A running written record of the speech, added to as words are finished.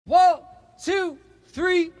2,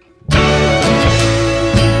 3.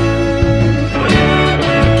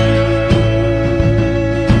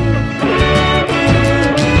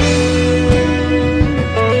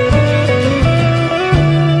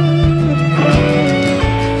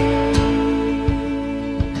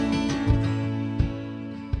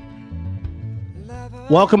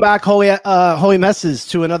 Welcome back, Holy Messes,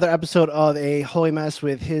 to another episode of A Holy Mess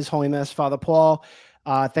with His Holy Mess, Father Paul.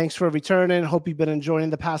 Thanks for returning. Hope you've been enjoying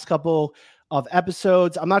the past couple of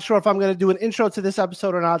episodes. I'm not sure if I'm going to do an intro to this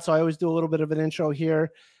episode or not, so I always do a little bit of an intro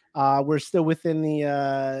here. We're still within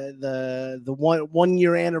the 1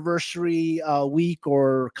 year anniversary week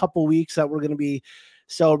or couple weeks that we're going to be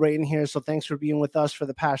celebrating here. So thanks for being with us for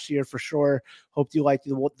the past year for sure. Hope you liked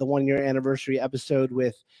the 1 year anniversary episode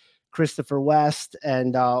with Christopher West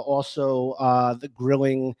and also the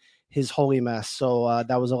grilling His Holy Mess. So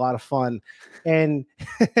that was a lot of fun. And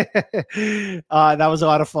that was a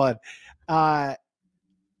lot of fun.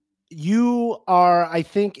 You are, I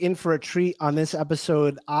think, in for a treat on this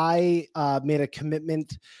episode. I made a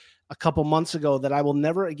commitment a couple months ago that I will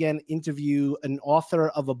never again interview an author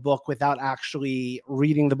of a book without actually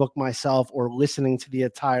reading the book myself or listening to the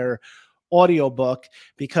entire audiobook,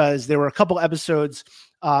 because there were a couple episodes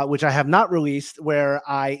which I have not released, where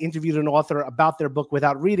I interviewed an author about their book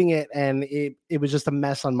without reading it, and it was just a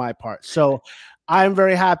mess on my part. So I'm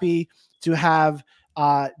very happy to have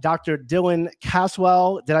Dr. Dillon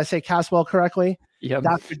Caswell. Did I say Caswell correctly? Yep.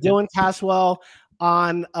 Dr. Dillon Caswell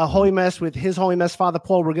on A Holy Mess with His Holy Mess, Father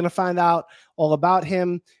Paul. We're going to find out all about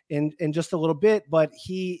him in just a little bit, but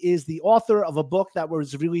he is the author of a book that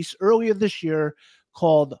was released earlier this year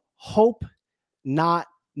called Hope, Not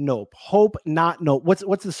Nope. Hope, Not Nope.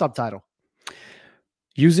 What's the subtitle?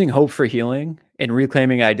 Using hope for healing and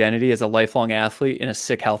reclaiming identity as a lifelong athlete in a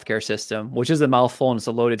sick healthcare system, which is a mouthful and it's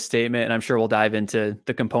a loaded statement. And I'm sure we'll dive into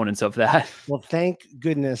the components of that. Well, thank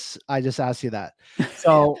goodness I just asked you that.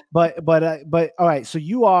 So, but all right. So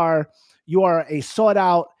you are a sought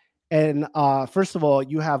out, and first of all,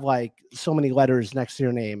 you have like so many letters next to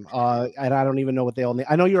your name, and I don't even know what they all mean.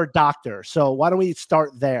 I know you're a doctor, so why don't we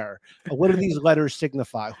start there? What do these letters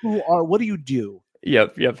signify? What do you do?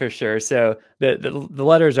 Yep, for sure. So the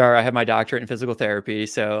letters are: I have my doctorate in physical therapy,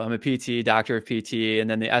 so I'm a PT, doctor of PT, and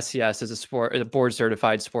then the SCS is a board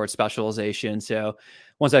certified sports specialization. So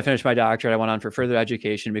once I finished my doctorate, I went on for further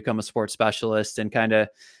education, become a sports specialist, and kind of,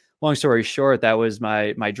 long story short, that was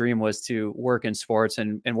my dream, was to work in sports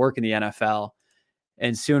and work in the NFL.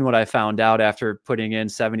 And soon what I found out after putting in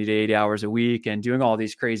 70 to 80 hours a week and doing all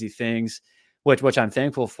these crazy things, which I'm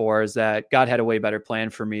thankful for, is that God had a way better plan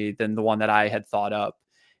for me than the one that I had thought up.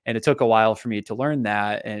 And it took a while for me to learn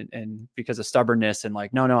that. And because of stubbornness and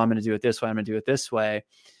like, no, I'm going to do it this way, I'm going to do it this way,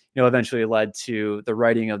 eventually led to the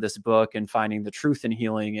writing of this book and finding the truth in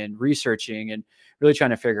healing and researching and really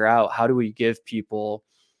trying to figure out, how do we give people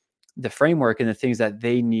the framework and the things that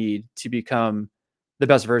they need to become the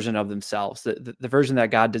best version of themselves, the version that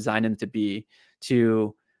God designed them to be,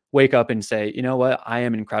 to wake up and say, you know what, I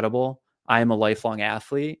am incredible. I am a lifelong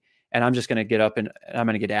athlete, and I'm just going to get up and I'm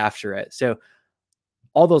going to get after it. So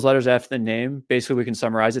all those letters after the name, basically we can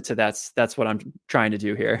summarize it to that's what I'm trying to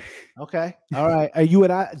do here. Okay. All right.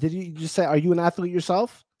 Did you just say, are you an athlete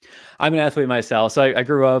yourself? I'm an athlete myself. So I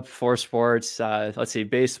grew up for sports,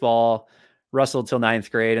 baseball, wrestled till 9th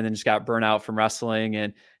grade, and then just got burnt out from wrestling,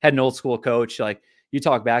 and had an old school coach. Like, you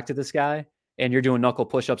talk back to this guy and you're doing knuckle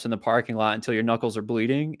push-ups in the parking lot until your knuckles are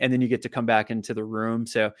bleeding. And then you get to come back into the room.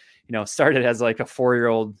 So, started as like a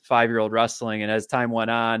 4-year-old, 5-year-old wrestling. And as time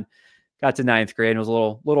went on, got to 9th grade and was a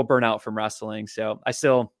little burnout from wrestling. So I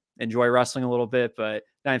still enjoy wrestling a little bit, but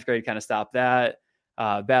 9th grade kind of stopped that.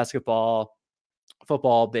 Basketball,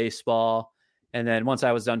 football, baseball. And then once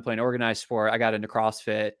I was done playing organized sport, I got into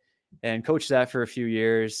CrossFit and coached that for a few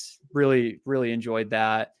years. Really, really enjoyed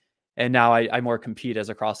that. And now I more compete as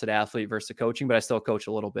a CrossFit athlete versus coaching, but I still coach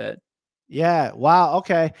a little bit. Yeah. Wow.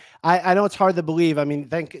 Okay. I know it's hard to believe. I mean,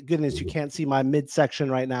 thank goodness you can't see my midsection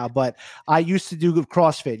right now, but I used to do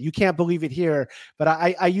CrossFit. You can't believe it here, but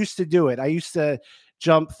I used to do it. I used to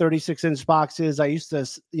jump 36-inch boxes. I used to,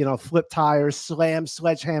 flip tires, slam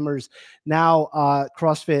sledgehammers. Now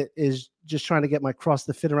CrossFit is just trying to get my cross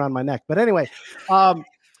to fit around my neck. But anyway,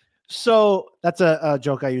 so that's a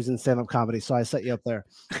joke I use in stand-up comedy. So I set you up there.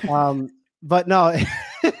 But no,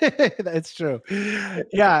 it's true.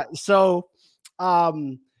 Yeah. So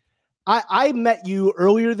I met you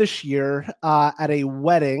earlier this year at a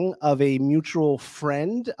wedding of a mutual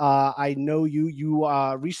friend. I know you. You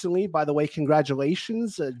recently, by the way,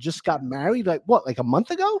 congratulations. Just got married. Like what? Like a month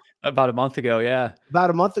ago? About a month ago. Yeah. About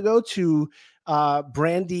a month ago to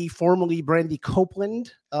Brandy, formerly Brandy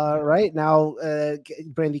Copeland. Right now,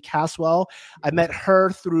 Brandy Caswell. I met her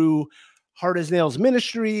through Hard as Nails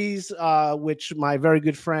Ministries, which my very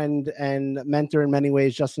good friend and mentor in many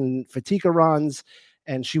ways, Justin Fatika, runs.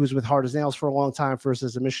 And she was with Hard as Nails for a long time, first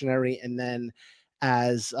as a missionary, and then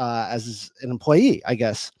as an employee, I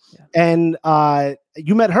guess. Yeah. And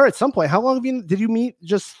you met her at some point. How long have you did you meet?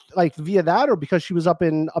 Just like via that, or because she was up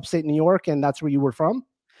in upstate New York and that's where you were from?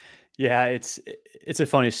 Yeah, it's a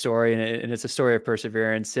funny story, and it's a story of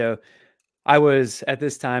perseverance. So I was at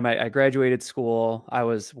this time I graduated school. I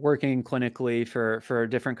was working clinically for a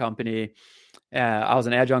different company. I was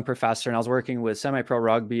an adjunct professor, and I was working with semi-pro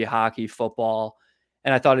rugby, hockey, football,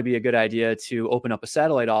 and I thought it'd be a good idea to open up a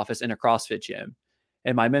satellite office in a CrossFit gym.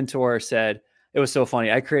 And my mentor said, it was so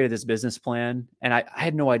funny. I created this business plan, and I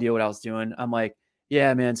had no idea what I was doing. I'm like,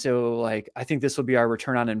 yeah, man. So like, I think this will be our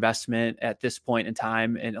return on investment at this point in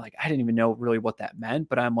time. And like, I didn't even know really what that meant,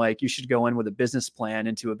 but I'm like, you should go in with a business plan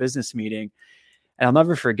into a business meeting. And I'll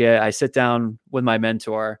never forget, I sit down with my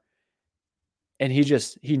mentor, and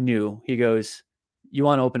he knew. He goes, you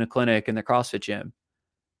want to open a clinic in the CrossFit gym?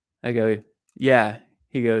 I go, yeah.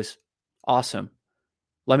 He goes, awesome.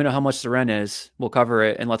 Let me know how much the rent is. We'll cover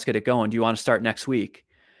it and let's get it going. Do you want to start next week?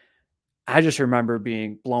 I just remember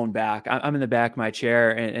being blown back. I'm in the back of my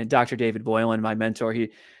chair, and Dr. David Boylan, my mentor,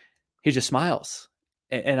 he just smiles.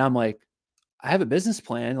 And I'm like, I have a business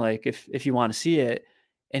plan. Like if you want to see it.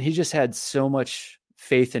 And he just had so much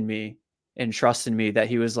faith in me and trust in me that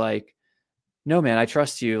he was like, no, man, I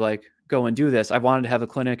trust you. Like, go and do this. I've wanted to have a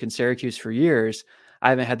clinic in Syracuse for years. I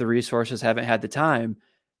haven't had the resources, haven't had the time.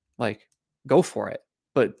 Like, go for it.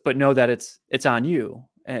 But know that it's on you.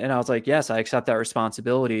 And I was like, yes, I accept that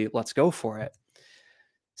responsibility. Let's go for it.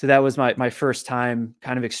 So that was my first time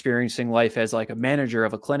kind of experiencing life as like a manager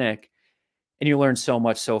of a clinic. And you learn so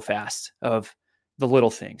much so fast of the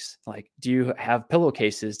little things. Like, do you have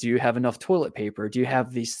pillowcases? Do you have enough toilet paper? Do you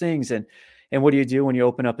have these things? And what do you do when you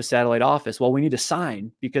open up a satellite office? Well, we need a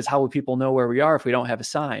sign, because how would people know where we are if we don't have a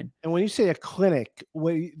sign? And when you say a clinic,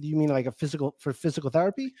 what do you mean, like for physical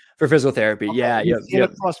therapy? For physical therapy. Okay, Yeah. Yep. in a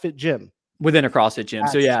Yep. CrossFit gym. Within a CrossFit gym.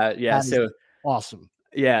 So yeah. Yeah. That is So awesome.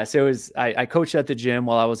 yeah. So it was, I coached at the gym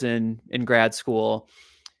while I was in grad school,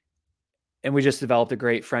 and we just developed a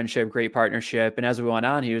great friendship, great partnership. And as we went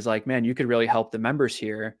on, he was like, man, you could really help the members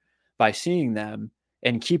here by seeing them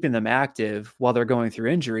and keeping them active while they're going through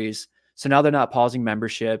injuries. So now they're not pausing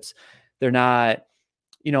memberships. They're not,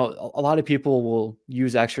 a lot of people will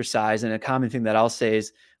use exercise. And a common thing that I'll say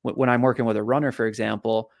is when I'm working with a runner, for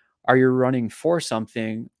example, are you running for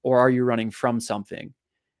something or are you running from something?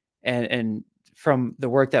 And from the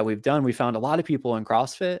work that we've done, we found a lot of people in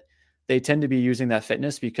CrossFit, they tend to be using that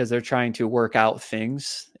fitness because they're trying to work out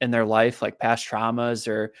things in their life, like past traumas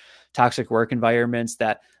or toxic work environments,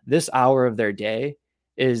 that this hour of their day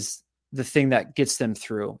is the thing that gets them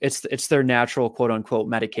through. It's their natural, quote unquote,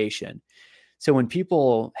 medication. So when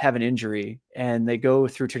people have an injury and they go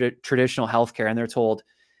through traditional healthcare and they're told,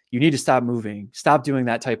 you need to stop moving, stop doing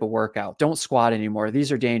that type of workout, don't squat anymore,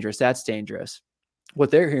 these are dangerous, that's dangerous.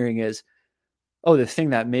 What they're hearing is, oh, the thing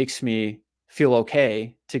that makes me feel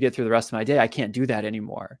okay to get through the rest of my day, I can't do that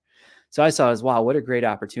anymore. So I saw as, wow, what a great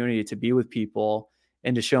opportunity to be with people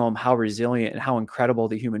and to show them how resilient and how incredible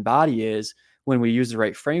the human body is when we use the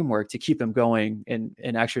right framework to keep them going in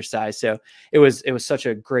exercise. So it was such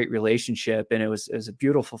a great relationship, and it was a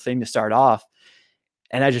beautiful thing to start off.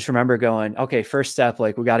 And I just remember going, okay, first step,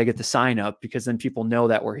 like we got to get the sign up, because then people know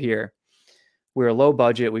that we're here. We were low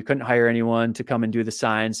budget. We couldn't hire anyone to come and do the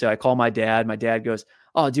sign. So I call my dad. My dad goes,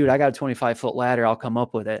 oh, dude, I got a 25-foot ladder. I'll come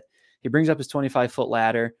up with it. He brings up his 25-foot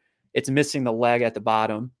ladder. It's missing the leg at the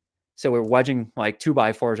bottom. So we're wedging like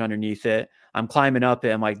 2x4s underneath it. I'm climbing up it.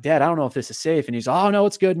 I'm like, Dad, I don't know if this is safe. And he's, oh, no,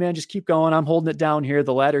 it's good, man. Just keep going. I'm holding it down here.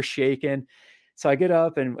 The ladder's shaking. So I get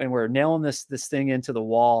up and we're nailing this thing into the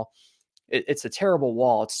wall. It's a terrible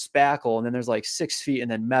wall. It's spackle. And then there's like 6 feet and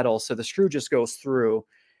then metal. So the screw just goes through.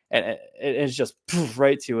 And it's just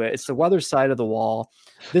right to it. It's the weather side of the wall.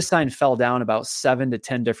 This sign fell down about 7 to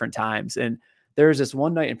 10 different times. And there's this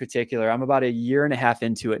one night in particular, I'm about a year and a half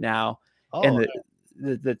into it now. Oh, and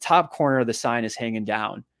the top corner of the sign is hanging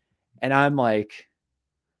down. And I'm like,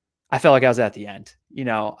 I felt like I was at the end.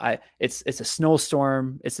 It's a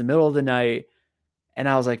snowstorm. It's the middle of the night. And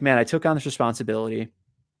I was like, man, I took on this responsibility.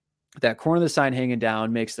 that corner of the sign hanging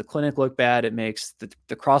down makes the clinic look bad. It makes the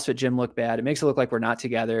CrossFit gym look bad. It makes it look like we're not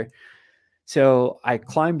together. So I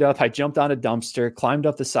climbed up, I jumped on a dumpster, climbed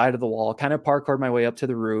up the side of the wall, kind of parkoured my way up to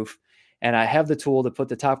the roof. And I have the tool to put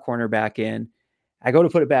the top corner back in. I go to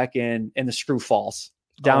put it back in and the screw falls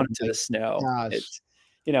down into the snow. Gosh. It's,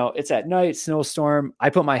 it's at night, snowstorm. I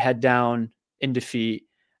put my head down in defeat.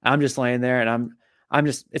 I'm just laying there and I'm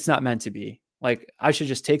just, it's not meant to be. Like, I should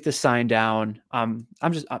just take the sign down. I'm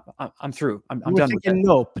through. I'm done with it.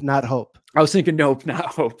 Nope, not hope. I was thinking nope, not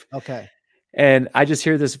hope. Okay. And I just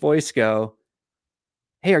hear this voice go,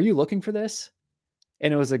 "Hey, are you looking for this?"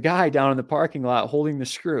 And it was a guy down in the parking lot holding the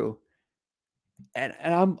screw. And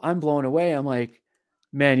I'm blown away. I'm like,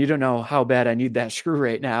 man, you don't know how bad I need that screw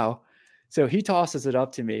right now. So he tosses it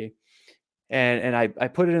up to me and I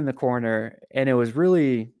put it in the corner, and it was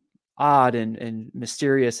really odd and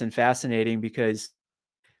mysterious and fascinating because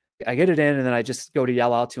I get it in and then I just go to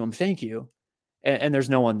yell out to him, "Thank you." And there's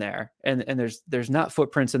no one there. And there's not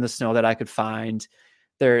footprints in the snow that I could find.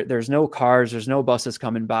 There's no cars, there's no buses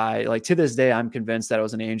coming by. Like, to this day, I'm convinced that it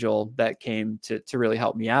was an angel that came to really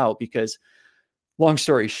help me out, because long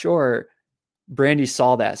story short, Brandy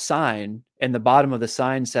saw that sign and the bottom of the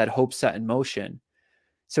sign said "Hope Set in Motion."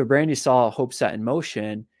 So Brandy saw Hope Set in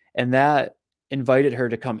Motion, and that invited her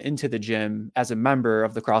to come into the gym as a member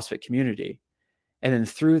of the CrossFit community. And then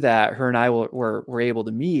through that, her and I were able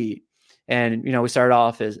to meet. And, we started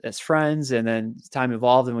off as friends, and then time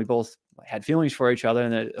evolved and we both had feelings for each other,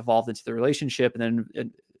 and it evolved into the relationship, and then it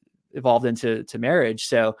evolved into marriage.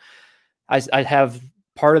 So I have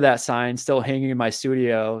part of that sign still hanging in my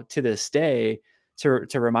studio to this day to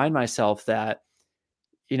remind myself that,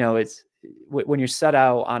 it's when you set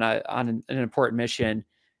out on an important mission,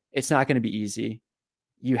 it's not going to be easy.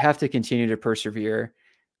 You have to continue to persevere.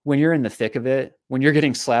 When you're in the thick of it, when you're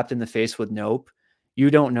getting slapped in the face with nope,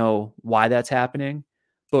 you don't know why that's happening,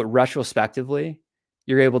 but retrospectively,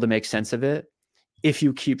 you're able to make sense of it if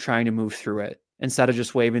you keep trying to move through it instead of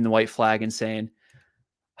just waving the white flag and saying,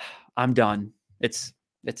 "I'm done. It's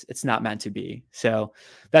not meant to be." So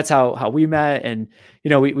that's how we met. And,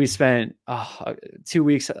 we spent 2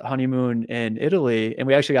 weeks honeymoon in Italy, and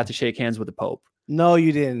we actually got to shake hands with the Pope. No,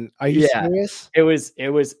 you didn't. Are you serious?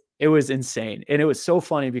 It was insane. And it was so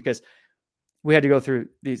funny because we had to go through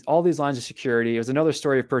all these lines of security. It was another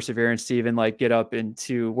story of perseverance to even get up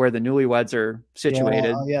into where the newlyweds are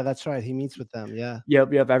situated. Yeah, that's right. He meets with them. Yeah.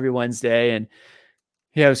 Yep. Every Wednesday. And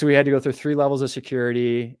so we had to go through 3 levels of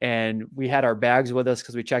security, and we had our bags with us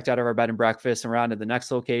because we checked out of our bed and breakfast and we're on to the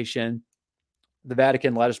next location. The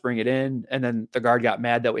Vatican let us bring it in, and then the guard got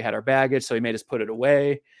mad that we had our baggage, so he made us put it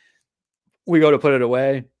away. We go to put it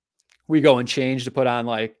away. We go and change to put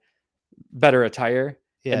on better attire.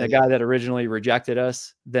 Yeah, and the guy that originally rejected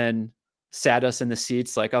us then sat us in the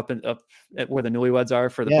seats up at where the newlyweds are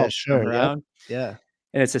for the Pope to come around. Yeah.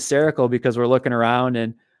 And it's hysterical because we're looking around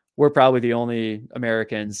and we're probably the only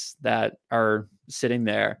Americans that are sitting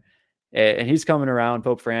there. And he's coming around,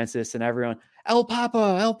 Pope Francis, and everyone, "El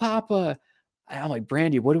Papa, El Papa." And I'm like,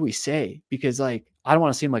 "Brandy, what do we say?" Because I don't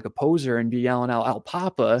want to seem like a poser and be yelling out "El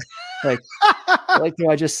Papa." Do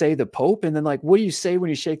I just say the Pope? And then what do you say when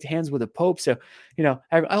you shake hands with the Pope? So,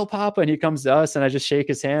 "El Papa," and he comes to us and I just shake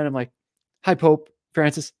his hand. I'm like, "Hi, Pope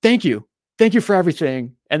Francis. Thank you. Thank you for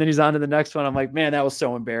everything." And then he's on to the next one. I'm like, man, that was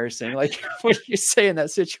so embarrassing. What do you say in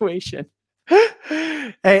that situation?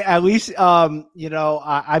 Hey, at least,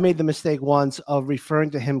 I made the mistake once of referring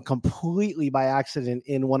to him completely by accident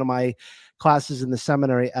in one of my classes in the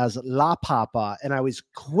seminary as La Papa. And I was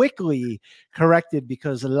quickly corrected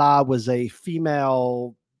because La was a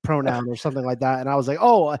female pronoun or something like that. And I was like,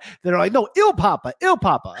 "Oh," they're like, "No, Il Papa, Il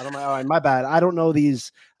Papa." And I'm like, "All right, my bad. I don't know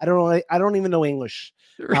these. I don't even know English."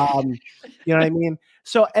 You know what I mean?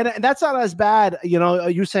 So, and that's not as bad.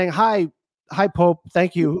 You saying, hi Pope,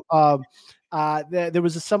 thank you. There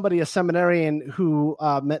was a seminarian who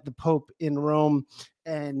met the Pope in Rome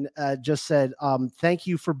and just said, "Thank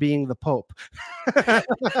you for being the Pope."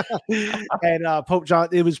 And Pope John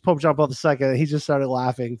Paul II. He just started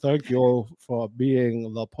laughing. "Thank you for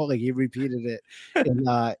being the Pope." He repeated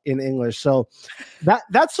it in English. So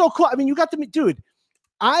that's so cool. I mean, you got to meet, dude.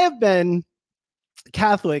 I have been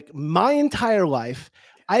Catholic my entire life.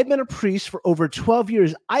 I've been a priest for over 12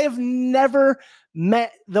 years. I have never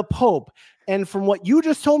met the Pope. And from what you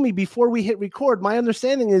just told me before we hit record, my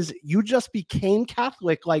understanding is you just became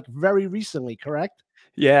Catholic very recently, correct?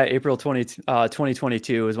 Yeah, April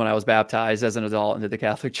 2022 is when I was baptized as an adult into the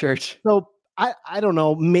Catholic Church. So I don't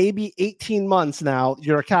know, maybe 18 months now,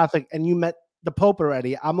 you're a Catholic and you met the Pope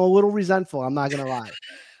already. I'm a little resentful. I'm not gonna lie.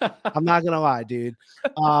 I'm not gonna lie, dude.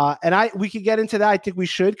 And we could get into that. I think we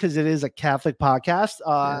should, because it is a Catholic podcast,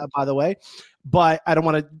 Yeah. by the way. But I don't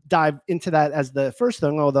want to dive into that as the first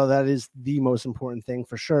thing, although that is the most important thing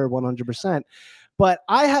for sure, 100%. But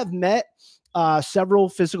I have met several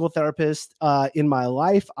physical therapists in my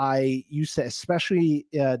life. I used to, especially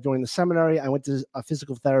during the seminary, I went to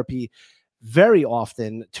physical therapy very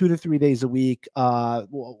often, 2 to 3 days a week,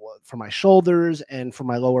 for my shoulders and for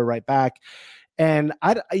my lower right back. And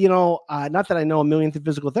not that I know a million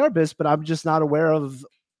physical therapists, but I'm just not aware of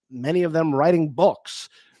many of them writing books.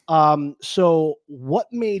 So what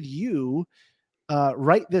made you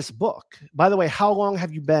write this book? By the way, how long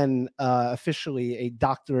have you been officially a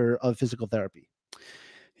doctor of physical therapy?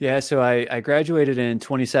 Yeah, so I graduated in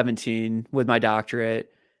 2017 with my doctorate.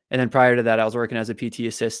 And then prior to that, I was working as a PT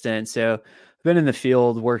assistant. So I've been in the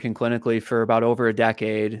field working clinically for about over a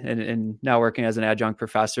decade, and now working as an adjunct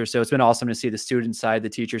professor. So it's been awesome to see the student side, the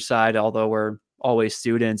teacher side, although we're always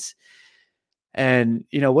students. And,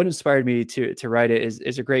 what inspired me to write it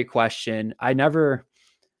is a great question. I never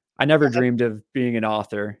dreamed of being an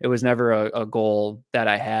author. It was never a goal that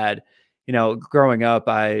I had. Growing up,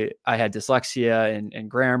 I had dyslexia,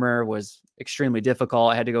 and grammar was extremely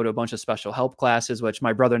difficult. I had to go to a bunch of special help classes, which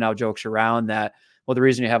my brother now jokes around that, well, the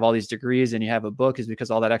reason you have all these degrees and you have a book is because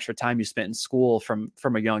all that extra time you spent in school from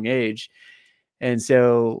a young age. And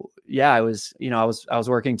so, yeah, I was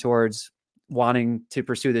working towards wanting to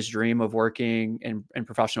pursue this dream of working in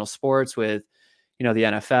professional sports with, the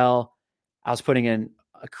NFL. I was putting in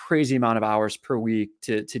a crazy amount of hours per week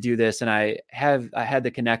to do this. And I had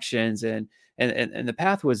the connections, and the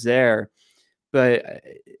path was there, but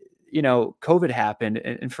COVID happened.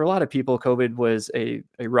 And for a lot of people, COVID was a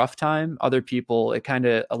rough time. Other people, it kind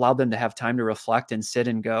of allowed them to have time to reflect and sit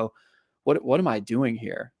and go, what am I doing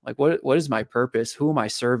here? Like, what is my purpose? Who am I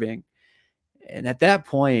serving? And at that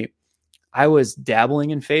point, I was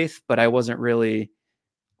dabbling in faith, but I wasn't really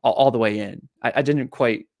all the way in. I didn't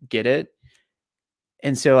quite get it.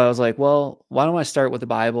 And so I was like, well, why don't I start with the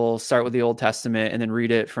Bible, start with the Old Testament, and then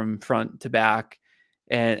read it from front to back,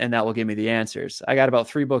 and that will give me the answers. I got about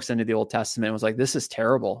 3 books into the Old Testament and was like, this is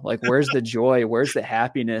terrible. Like, where's the joy? Where's the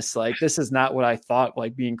happiness? Like, this is not what I thought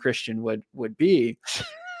like being Christian would be.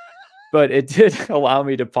 But it did allow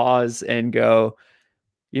me to pause and go,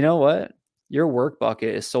 you know what? Your work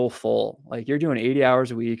bucket is so full. Like, you're doing 80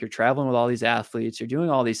 hours a week, you're traveling with all these athletes, you're doing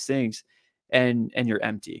all these things, and you're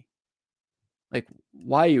empty. Like,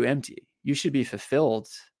 why are you empty? You should be fulfilled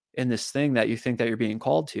in this thing that you think that you're being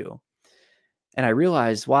called to. And I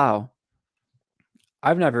realized, wow,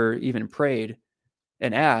 I've never even prayed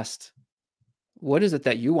and asked, what is it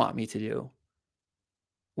that you want me to do?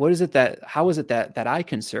 How is it that I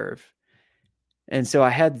can serve? And so I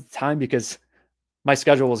had time because my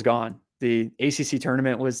schedule was gone. The ACC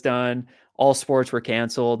tournament was done. All sports were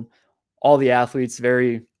canceled. All the athletes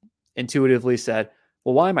very intuitively said,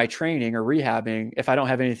 well, why am I training or rehabbing if I don't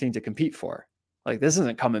have anything to compete for? Like, this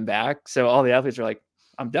isn't coming back. So all the athletes are like,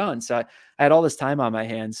 I'm done. So I had all this time on my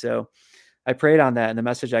hands. So I prayed on that. And the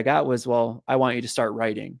message I got was, well, I want you to start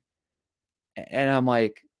writing. And I'm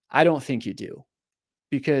like, I don't think you do,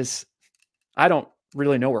 because I don't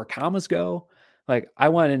really know where commas go. Like, I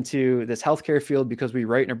went into this healthcare field because we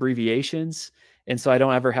write in abbreviations. And so I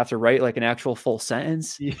don't ever have to write like an actual full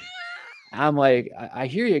sentence. Yeah. I'm like, I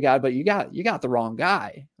hear you, God, but you got the wrong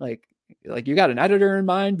guy. Like you got an editor in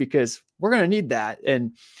mind, because we're going to need that.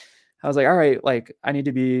 And I was like, all right, like, I need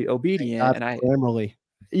to be obedient. And Grammarly.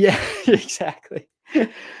 Yeah, exactly.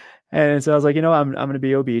 And so I was like, I'm going to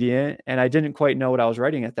be obedient. And I didn't quite know what I was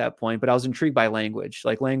writing at that point, but I was intrigued by language.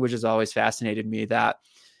 Like, language has always fascinated me, that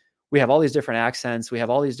we have all these different accents. We have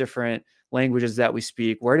all these different languages that we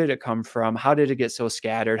speak. Where did it come from? How did it get so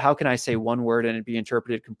scattered? How can I say one word and it be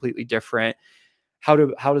interpreted completely different? How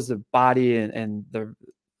does the body and the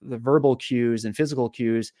verbal cues and physical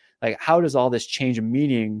cues, like, how does all this change the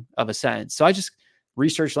meaning of a sentence? So I just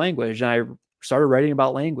researched language, and I started writing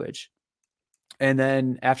about language. And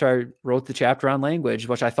then after I wrote the chapter on language,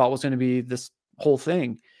 which I thought was going to be this whole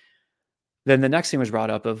thing, then the next thing was brought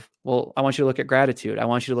up of, well, I want you to look at gratitude. I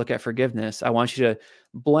want you to look at forgiveness. I want you to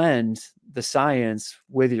blend the science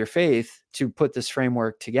with your faith to put this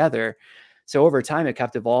framework together. So over time, it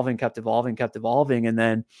kept evolving. And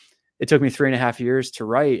then it took me 3.5 years to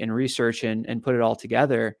write and research and put it all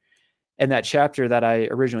together. And that chapter that I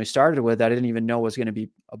originally started with, that I didn't even know was going to be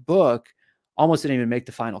a book, almost didn't even make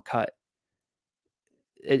the final cut.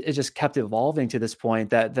 It just kept evolving to this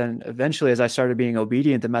point that then eventually, as I started being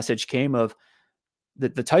obedient, the message came of the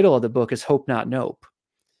title of the book is Hope Not Nope.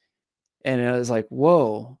 And I was like,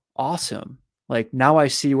 whoa, awesome. Like, now I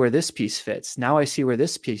see where this piece fits. Now I see where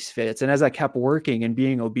this piece fits. And as I kept working and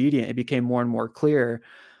being obedient, it became more and more clear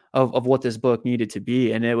of what this book needed to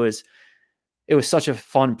be. And it was such a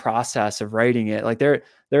fun process of writing it. Like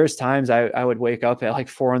there's times I would wake up at like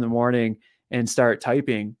 4 a.m. and start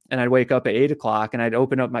typing, and I'd wake up at 8 o'clock and I'd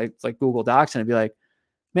open up my like Google Docs and I'd be like,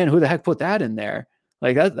 man, who the heck put that in there?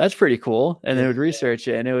 Like that's pretty cool. And then I would research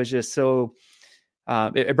it, and it was just so,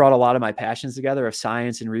 it brought a lot of my passions together of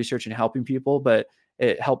science and research and helping people, but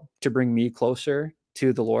it helped to bring me closer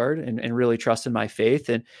to the Lord and really trust in my faith.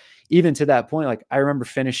 And even to that point, like I remember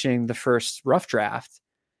finishing the first rough draft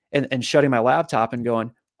and shutting my laptop and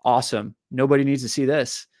going, awesome. Nobody needs to see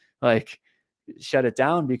this. Like, shut it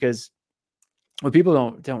down. Because what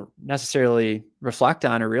people don't necessarily reflect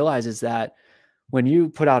on or realize is that when you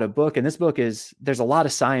put out a book, and this book there's a lot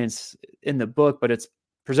of science in the book, but it's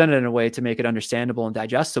presented in a way to make it understandable and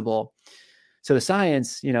digestible. So the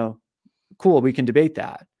science, cool, we can debate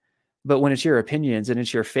that. But when it's your opinions and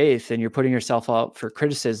it's your faith and you're putting yourself up for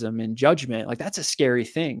criticism and judgment, like that's a scary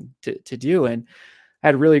thing to do. And I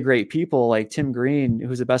had really great people like Tim Green,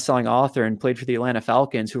 who's a best-selling author and played for the Atlanta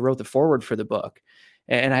Falcons, who wrote the foreword for the book.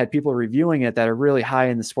 And I had people reviewing it that are really high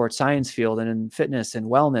in the sports science field and in fitness and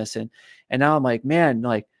wellness. And now I'm like, man,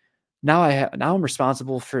 like now I'm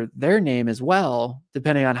responsible for their name as well,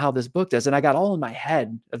 depending on how this book does. And I got all in my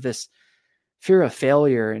head of this fear of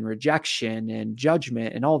failure and rejection and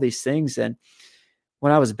judgment and all these things. And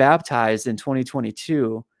when I was baptized in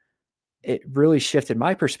 2022, it really shifted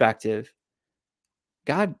my perspective.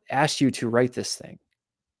 God asked you to write this thing.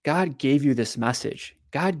 God gave you this message.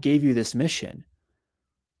 God gave you this mission.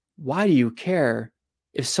 Why do you care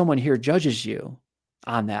if someone here judges you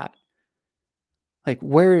on that? Like,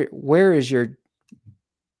 where is your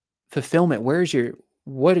fulfillment?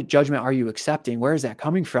 What judgment are you accepting? Where is that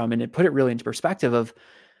coming from? And it put it really into perspective of,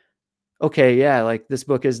 okay, yeah, like this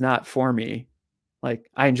book is not for me.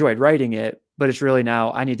 Like I enjoyed writing it, but it's really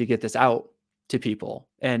now I need to get this out to people.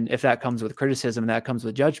 And if that comes with criticism, that comes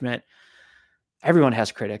with judgment, everyone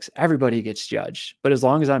has critics, everybody gets judged. But as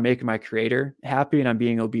long as I'm making my creator happy and I'm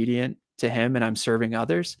being obedient to him and I'm serving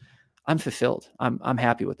others, I'm fulfilled. I'm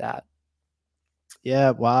happy with that.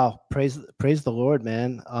 Yeah. Wow. Praise the Lord,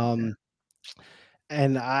 man.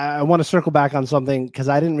 And I want to circle back on something, because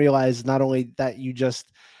I didn't realize not only that you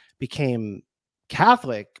just became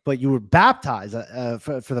Catholic, but you were baptized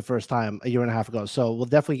for the first time a year and a half ago. So we'll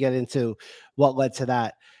definitely get into what led to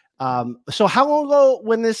that. So how long ago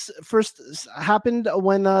when this first happened,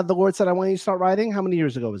 when the Lord said, I want you to start writing, how many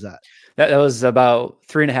years ago was that? That was about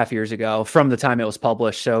 3.5 years ago from the time it was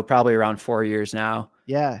published. So probably around 4 years now.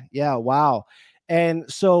 Yeah. Yeah. Wow. And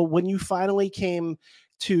so when you finally came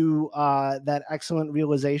to that excellent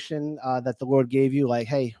realization that the Lord gave you, like,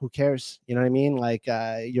 hey, who cares? You know what I mean? Like,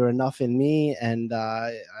 you're enough in me, and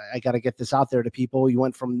I got to get this out there to people. You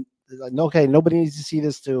went from, like, okay, nobody needs to see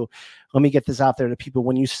this, to let me get this out there to people.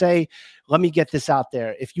 When you say, let me get this out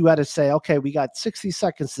there, if you had to say, okay, we got 60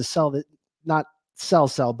 seconds to sell it, not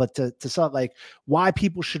sell, but to sell it, like why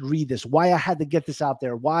people should read this, why I had to get this out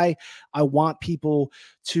there, why I want people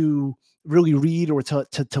to really read or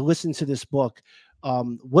to listen to this book.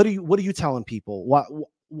 What are you telling people?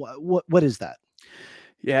 What is that?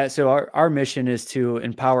 Yeah. So our mission is to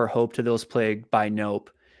empower hope to those plagued by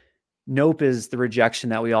nope. Nope is the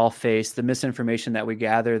rejection that we all face, the misinformation that we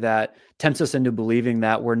gather that tempts us into believing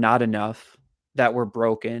that we're not enough, that we're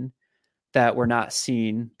broken, that we're not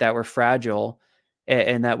seen, that we're fragile,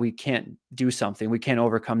 and that we can't do something. We can't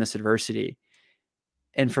overcome this adversity.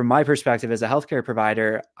 And from my perspective as a healthcare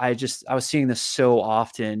provider, I was seeing this so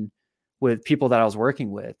often with people that I was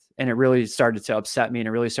working with, and it really started to upset me, and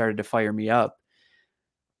it really started to fire me up.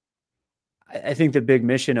 I think the big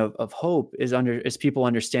mission of hope is people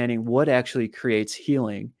understanding what actually creates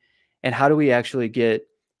healing, and how do we actually get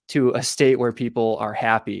to a state where people are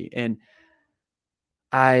happy. And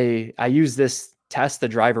I use this test, the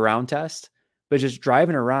drive around test, but just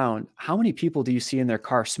driving around, how many people do you see in their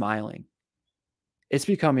car smiling? It's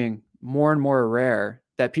becoming more and more rare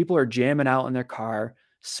that people are jamming out in their car,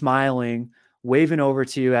 smiling, waving over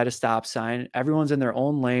to you at a stop sign. Everyone's in their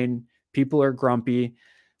own lane. People are grumpy.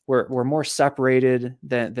 We're more separated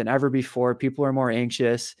than ever before. People are more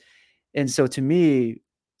anxious. And so to me,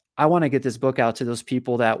 I want to get this book out to those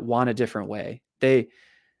people that want a different way. They,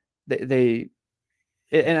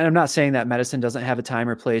 and I'm not saying that medicine doesn't have a time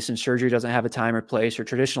or place, and surgery doesn't have a time or place, or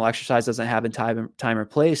traditional exercise doesn't have a time or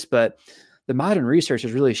place, but the modern research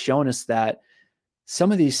has really shown us that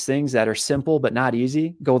some of these things that are simple but not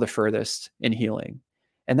easy go the furthest in healing.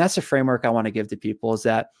 And that's a framework I want to give to people, is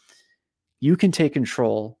that you can take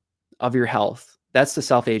control of your health. That's the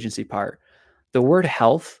self-agency part. The word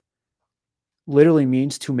health literally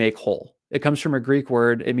means to make whole. It comes from a Greek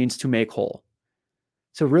word. It means to make whole.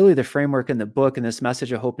 So really the framework in the book and this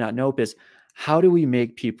message of Hope Not Nope is, how do we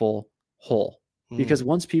make people whole? Because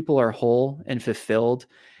once people are whole and fulfilled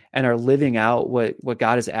and are living out what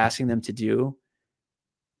God is asking them to do,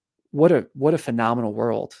 what a phenomenal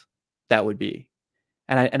world that would be.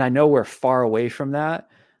 And I know we're far away from that,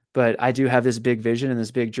 but I do have this big vision and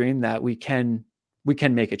this big dream that we can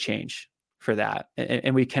make a change for that,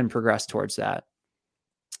 and we can progress towards that.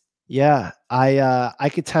 Yeah,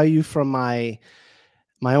 I could tell you from my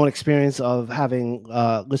own experience of having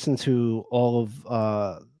listened to all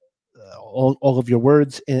of your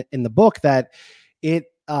words in the book, that it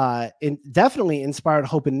definitely inspired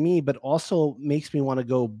hope in me, but also makes me want to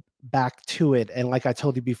go back to it. And like I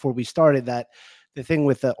told you before we started, that the thing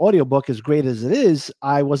with the audiobook, as great as it is,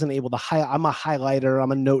 I wasn't able to I'm a highlighter,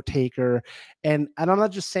 I'm a note taker. And I'm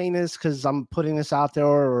not just saying this because I'm putting this out there,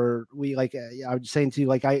 or I was saying to you,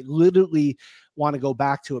 like, I literally want to go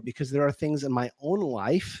back to it because there are things in my own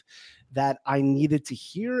life that I needed to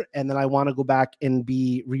hear, and then I want to go back and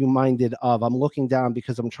be reminded of. I'm looking down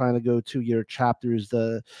because I'm trying to go to your chapters,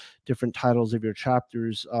 the different titles of your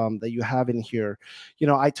chapters that you have in here. You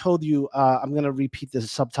know, I told you, I'm going to repeat the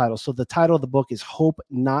subtitle. So the title of the book is Hope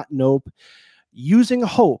Not Nope: Using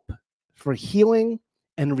Hope for Healing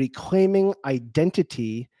and Reclaiming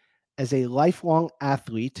Identity as a Lifelong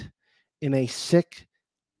Athlete in a Sick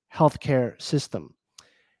Healthcare System.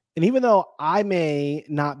 And even though I may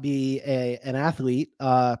not be an athlete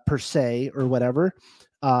per se or whatever,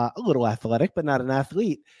 a little athletic, but not an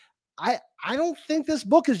athlete, I don't think this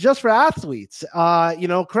book is just for athletes.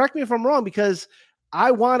 Correct me if I'm wrong, because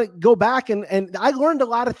I want to go back and I learned a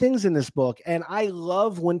lot of things in this book. And I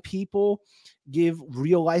love when people give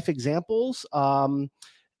real life examples. Or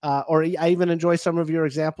I even enjoy some of your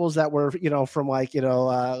examples that were, from like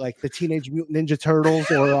the Teenage Mutant Ninja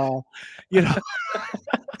Turtles, or,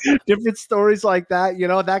 different stories like that,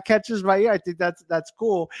 that catches my ear. I think that's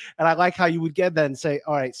cool. And I like how you would get that and say,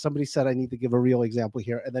 all right, somebody said I need to give a real example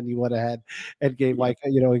here. And then you went ahead and gave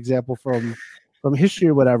example from history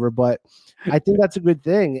or whatever. But I think that's a good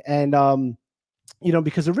thing. And,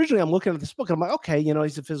 because originally I'm looking at this book and I'm like, okay,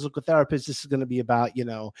 he's a physical therapist. This is going to be about,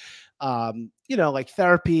 like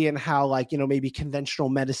therapy and how, like, maybe conventional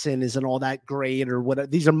medicine isn't all that great or whatever.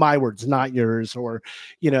 These are my words, not yours. Or,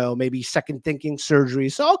 maybe second thinking surgery.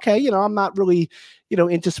 So, okay, I'm not really,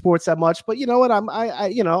 into sports that much, but you know what?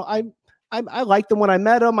 I liked them when I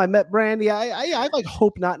met him. I met Brandy. I like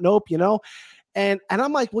Hope Not Nope, And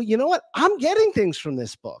I'm like, well, you know what? I'm getting things from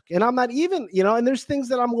this book, and I'm not even, and there's things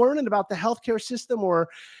that I'm learning about the healthcare system, or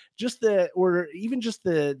even just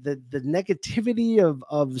the negativity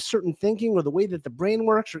of certain thinking, or the way that the brain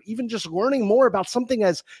works, or even just learning more about something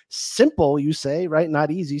as simple, you say, right?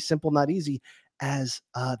 Not easy, simple, not easy, as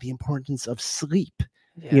the importance of sleep.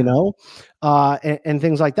 Yeah. And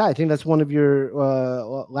things like that. I think that's one of your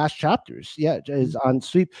last chapters. Yeah, is on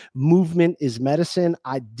sleep. Movement is medicine.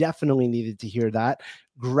 I definitely needed to hear that.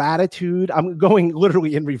 Gratitude. I'm going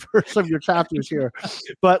literally in reverse of your chapters here,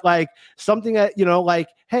 but like something that, like,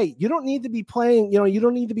 hey, you don't need to be playing, you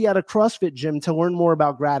don't need to be at a CrossFit gym to learn more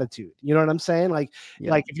about gratitude. You know what I'm saying? Like,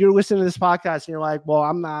 like if you're listening to this podcast and you're like, well,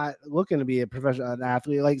 I'm not looking to be a professional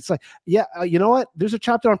athlete. Like, it's like, yeah, you know what? There's a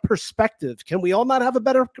chapter on perspective. Can we all not have a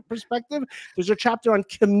better perspective? There's a chapter on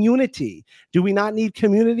community. Do we not need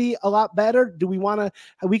community a lot better? Do we want to,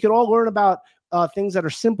 we could all learn about things that are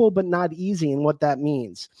simple but not easy and what that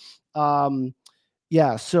means.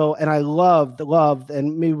 Yeah. So, and I loved,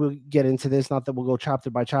 and maybe we'll get into this, not that we'll go chapter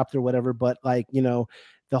by chapter, or whatever, but like,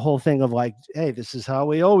 the whole thing of like, hey, this is how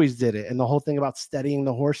we always did it. And the whole thing about steadying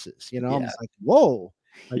the horses, I was like, whoa,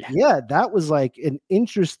 like, yeah, that was like an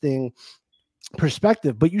interesting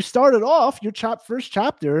perspective. But you started off, your first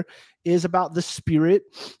chapter is about the spirit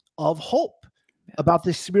of hope, about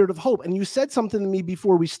the spirit of hope. And you said something to me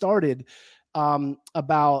before we started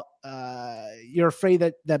about you're afraid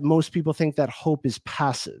that most people think that hope is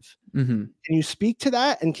passive. Mm-hmm. Can you speak to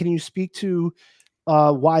that? And can you speak to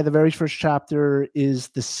why the very first chapter is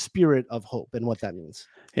the spirit of hope and what that means?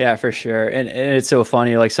 Yeah, for sure. And it's so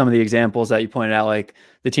funny, like some of the examples that you pointed out, like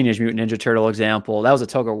the Teenage Mutant Ninja Turtle example, that was a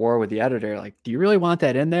tug of war with the editor. Like, do you really want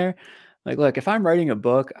that in there? Like, look, if I'm writing a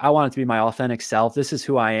book, I want it to be my authentic self. This is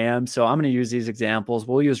who I am. So I'm going to use these examples.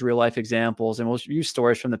 We'll use real life examples, and we'll use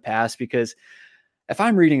stories from the past, because if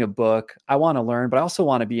I'm reading a book, I want to learn, but I also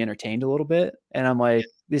want to be entertained a little bit. And I'm like,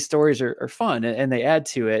 these stories are fun, and they add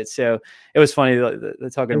to it. So it was funny,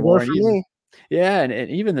 the talking more. And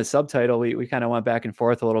even the subtitle, we kind of went back and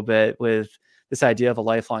forth a little bit with this idea of a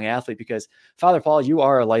lifelong athlete, because Father Paul, you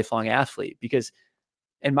are a lifelong athlete, because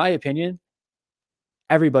in my opinion,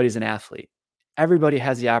 everybody's an athlete. Everybody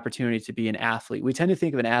has the opportunity to be an athlete. We tend to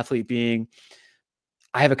think of an athlete being,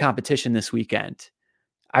 I have a competition this weekend.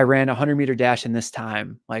 I ran a 100-meter dash in this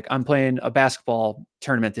time. Like, I'm playing a basketball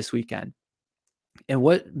tournament this weekend. And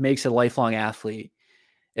what makes a lifelong athlete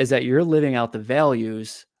is that you're living out the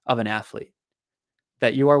values of an athlete,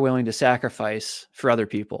 that you are willing to sacrifice for other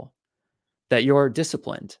people, that you're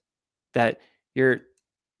disciplined, that you're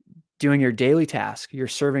doing your daily task, you're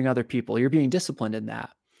serving other people, you're being disciplined in that,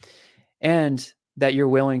 and that you're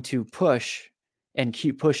willing to push and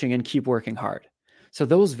keep pushing and keep working hard. So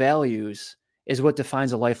those values is what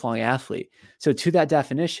defines a lifelong athlete. So to that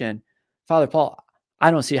definition, Father Paul, I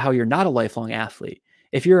don't see how you're not a lifelong athlete.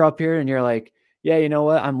 If you're up here and you're like, yeah, you know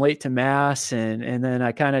what, I'm late to mass, and then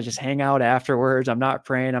I kind of just hang out afterwards, I'm not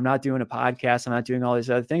praying, I'm not doing a podcast, I'm not doing all these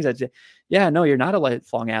other things. Yeah, no, you're not a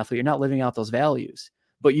lifelong athlete. You're not living out those values,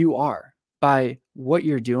 but you are, by what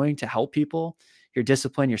you're doing to help people, your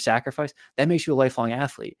discipline, your sacrifice, that makes you a lifelong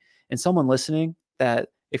athlete. And someone listening, that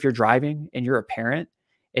if you're driving and you're a parent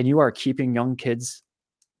and you are keeping young kids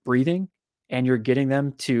breathing and you're getting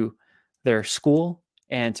them to their school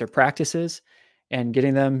and to practices and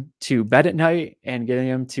getting them to bed at night and getting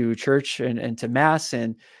them to church and to mass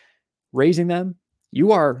and raising them,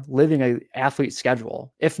 you are living an athlete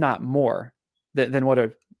schedule, if not more than what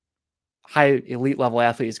a high elite level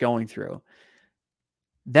athlete is going through.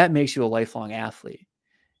 That makes you a lifelong athlete.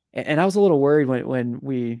 And I was a little worried when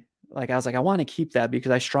we, like, I was like, I want to keep that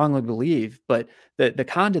because I strongly believe, but the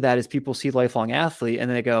con to that is people see lifelong athlete and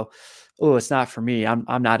then they go, oh, it's not for me. I'm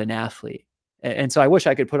not an athlete. And so I wish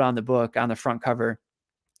I could put on the book on the front cover,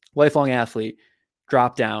 lifelong athlete,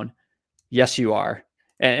 drop down. Yes, you are.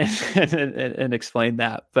 And explain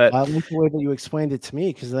that. But I like the way that you explained it to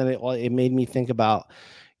me, because then it made me think about,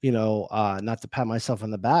 not to pat myself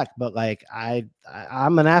on the back, but like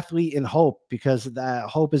I'm an athlete in hope, because that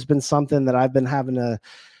hope has been something that I've been having to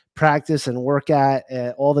practice and work at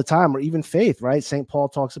all the time, or even faith, right? St. Paul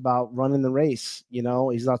talks about running the race. He's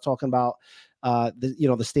not talking about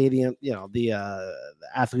the stadium, the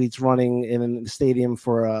athletes running in the stadium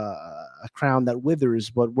for a crown that withers,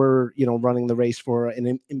 but we're, running the race for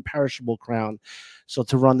an imperishable crown. So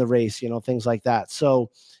to run the race, things like that.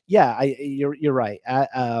 So yeah, you're right.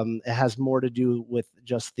 It has more to do with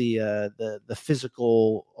just the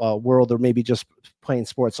physical world, or maybe just playing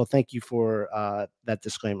sports. So thank you for that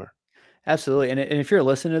disclaimer. Absolutely. And if you're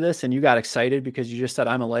listening to this and you got excited because you just said,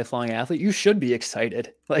 I'm a lifelong athlete, you should be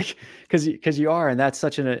excited, like, because you are. And that's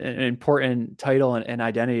such an important title and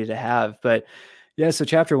identity to have. But yeah, so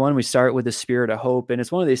chapter 1, we start with the spirit of hope. And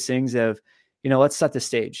it's one of these things of, let's set the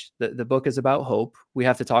stage. The book is about hope. We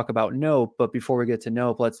have to talk about nope. But before we get to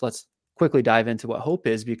nope, let's quickly dive into what hope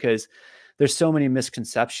is, because there's so many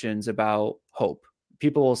misconceptions about hope.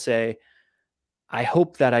 People will say, I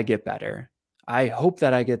hope that I get better. I hope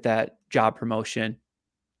that I get that job promotion.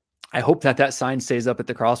 I hope that sign stays up at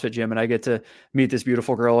the CrossFit gym and I get to meet this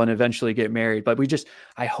beautiful girl and eventually get married. But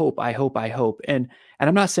I hope. And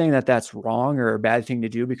I'm not saying that that's wrong or a bad thing to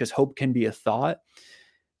do, because hope can be a thought.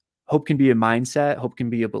 Hope can be a mindset. Hope can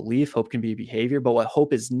be a belief. Hope can be a behavior. But what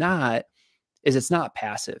hope is not, is it's not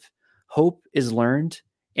passive. Hope is learned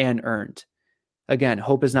and earned. Again,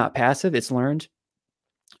 hope is not passive. It's learned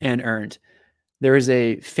and earned. There is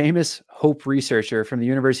a famous hope researcher from the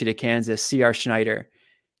University of Kansas, C.R. Schneider.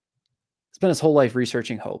 Spent his whole life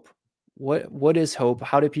researching hope. What is hope?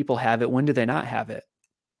 How do people have it? When do they not have it?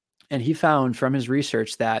 And he found from his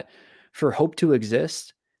research that for hope to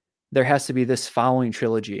exist, there has to be this following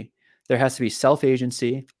trilogy. There has to be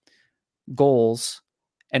self-agency, goals,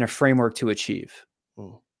 and a framework to achieve.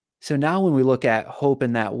 So now when we look at hope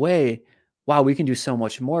in that way, wow, we can do so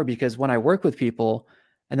much more, because when I work with people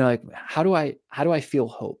and they're like, how do I feel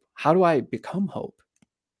hope? How do I become hope?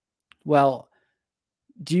 Well,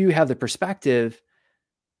 do you have the perspective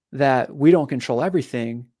that we don't control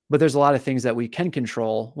everything, but there's a lot of things that we can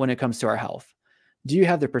control when it comes to our health? Do you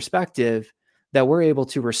have the perspective that we're able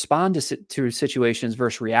to respond to situations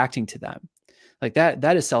versus reacting to them? Like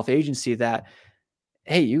that is self-agency, that,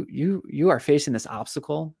 hey, you are facing this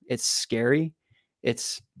obstacle. It's scary.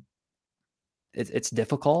 It's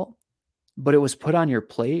difficult, but it was put on your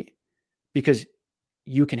plate because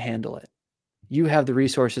you can handle it. You have the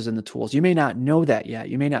resources and the tools. You may not know that yet.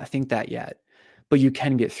 You may not think that yet, but you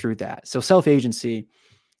can get through that. So self-agency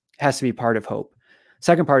has to be part of hope.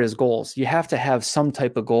 Second part is goals. You have to have some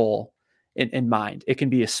type of goal in mind. It can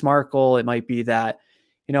be a SMART goal. It might be that,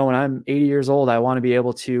 when I'm 80 years old, I want to be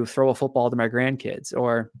able to throw a football to my grandkids,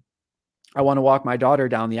 or I want to walk my daughter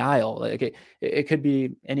down the aisle. Like it could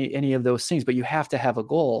be any of those things, but you have to have a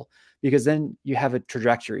goal, because then you have a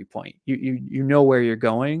trajectory point. You know where you're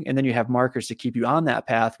going, and then you have markers to keep you on that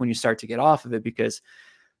path when you start to get off of it, because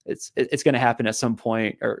it's going to happen at some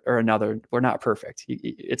point or another. We're not perfect.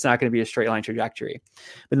 It's not going to be a straight line trajectory.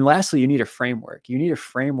 But then lastly, you need a framework. You need a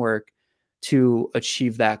framework to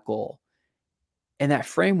achieve that goal. And that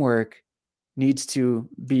framework needs to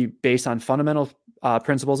be based on fundamental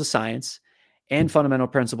principles of science and fundamental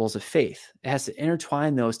principles of faith. It has to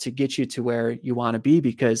intertwine those to get you to where you want to be,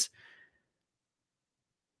 because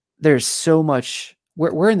there's so much,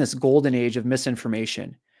 we're in this golden age of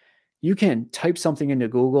misinformation. You can type something into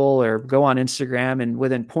Google or go on Instagram, and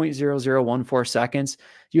within 0.0014 seconds,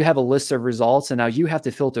 you have a list of results. And now you have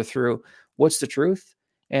to filter through what's the truth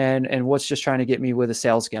and what's just trying to get me with a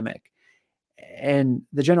sales gimmick. And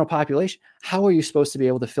the general population, how are you supposed to be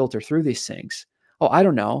able to filter through these things? Oh, I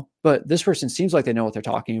don't know, but this person seems like they know what they're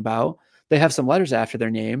talking about. They have some letters after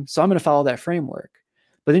their name, so I'm going to follow that framework.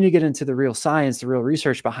 But then you get into the real science, the real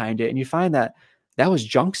research behind it, and you find that that was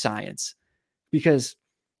junk science. Because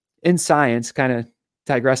in science, kind of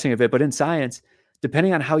digressing a bit, but in science,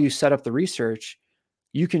 depending on how you set up the research,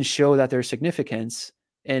 you can show that there's significance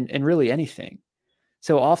in really anything.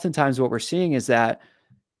 So oftentimes what we're seeing is that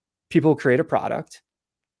people create a product,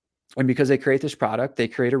 and because they create this product, they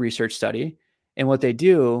create a research study. And what they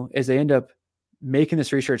do is they end up making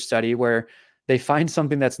this research study where they find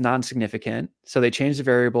something that's non-significant. So they change the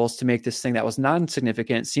variables to make this thing that was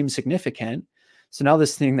non-significant seem significant. So now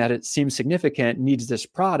this thing that it seems significant needs this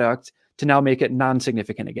product to now make it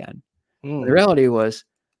non-significant again. The reality was,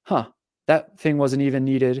 that thing wasn't even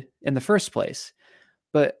needed in the first place.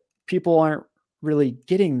 But people aren't really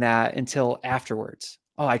getting that until afterwards.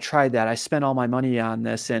 Oh, I tried that. I spent all my money on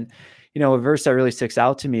this. And, a verse that really sticks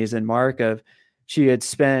out to me is in Mark of, she had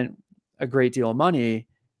spent a great deal of money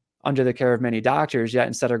under the care of many doctors, yet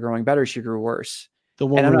instead of growing better, she grew worse. The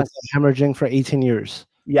woman was hemorrhaging for 18 years.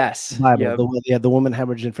 Yes. Bible. The woman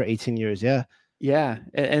hemorrhaging for 18 years. Yeah. Yeah.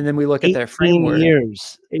 And then we look at their framework.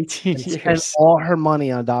 18 years. Spent all her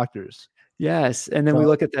money on doctors. Yes. And then we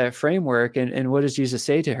look at that framework, and what does Jesus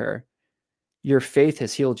say to her? Your faith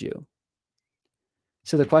has healed you.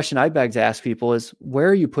 So the question I beg to ask people is, where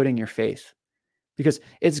are you putting your faith? Because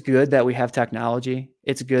it's good that we have technology.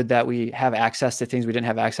 It's good that we have access to things we didn't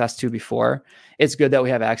have access to before. It's good that we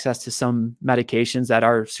have access to some medications that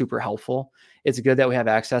are super helpful. It's good that we have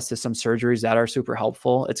access to some surgeries that are super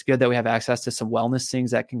helpful. It's good that we have access to some wellness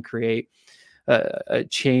things that can create a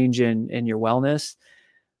change in your wellness.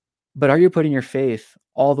 But are you putting your faith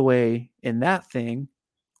all the way in that thing,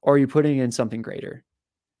 or are you putting in something greater?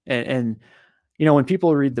 And when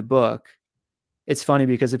people read the book, it's funny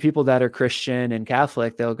because the people that are Christian and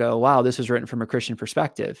Catholic, they'll go, wow, this was written from a Christian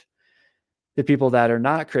perspective. The people that are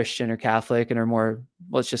not Christian or Catholic and are more,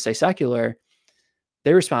 let's just say, secular,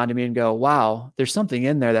 they respond to me and go, wow, there's something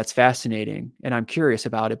in there that's fascinating and I'm curious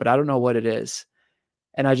about it, but I don't know what it is.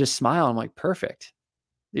 And I just smile. I'm like, perfect.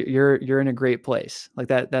 You're in a great place. Like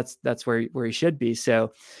that's where you should be.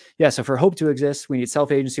 So yeah. So for hope to exist, we need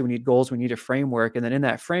self-agency, we need goals, we need a framework. And then in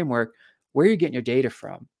that framework, where are you getting your data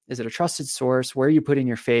from? Is it a trusted source? Where are you putting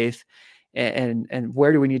your faith? And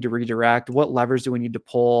where do we need to redirect? What levers do we need to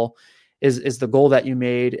pull? Is the goal that you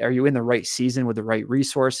made, are you in the right season with the right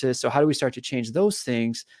resources? So how do we start to change those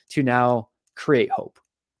things to now create hope?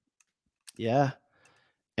 Yeah.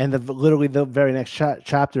 And literally the very next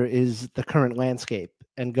chapter is the current landscape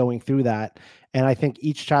and going through that. And I think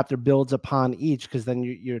each chapter builds upon each, because then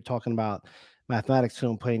you're talking about mathematics,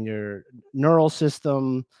 so playing your neural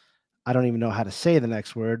system. I don't even know how to say the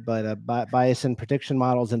next word, but bias and prediction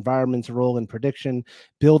models, environment's role in prediction,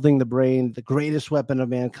 building the brain, the greatest weapon of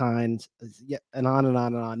mankind, and on and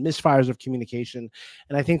on and on, misfires of communication.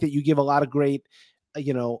 And I think that you give a lot of great,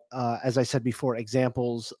 as I said before,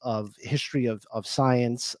 examples of history of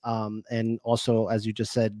science, and also, as you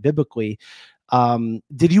just said, biblically.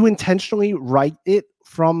 Did you intentionally write it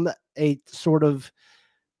from a sort of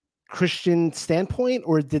Christian standpoint,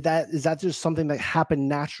 or is that just something that happened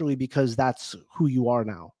naturally because that's who you are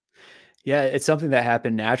now? Yeah, it's something that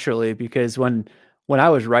happened naturally because when I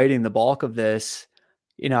was writing the bulk of this,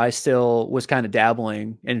 I still was kind of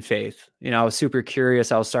dabbling in faith. I was super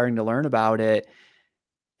curious. I was starting to learn about it.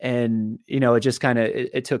 And, it just kind of,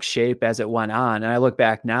 it took shape as it went on. And I look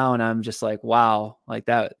back now and I'm just like, wow, like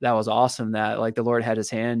that was awesome that like the Lord had his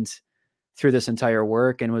hand through this entire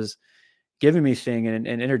work and was giving me things and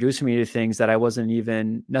introducing me to things that I wasn't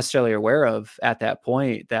even necessarily aware of at that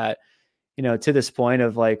point, that, to this point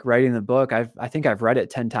of like writing the book, I think I've read it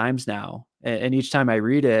 10 times now. And each time I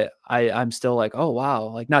read it, I'm still like, oh, wow.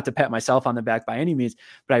 Like, not to pat myself on the back by any means,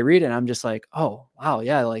 but I read it and I'm just like, oh, wow.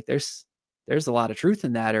 Yeah. Like there's a lot of truth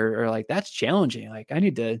in that, or like, that's challenging. Like, I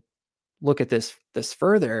need to look at this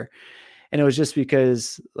further. And it was just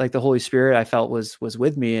because like the Holy Spirit I felt was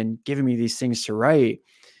with me and giving me these things to write.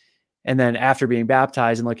 And then after being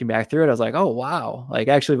baptized and looking back through it, I was like, oh, wow. Like,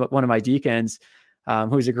 actually one of my deacons,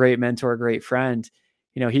 who's a great mentor, great friend,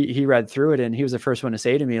 he read through it and he was the first one to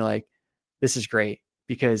say to me, like, this is great,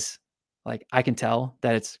 because like, I can tell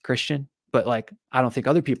that it's Christian, but like, I don't think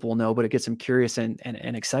other people will know, but it gets them curious and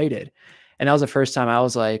excited. And that was the first time I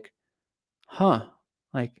was like, huh,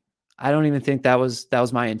 like, I don't even think that was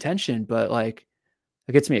my intention, but like,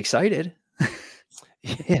 it gets me excited.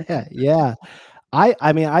 Yeah, yeah.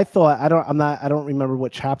 I mean, I thought I don't remember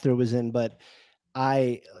what chapter it was in, but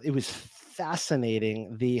it was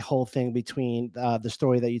fascinating, the whole thing between the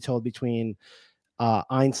story that you told between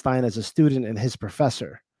Einstein as a student and his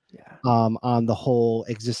professor, Yeah. on the whole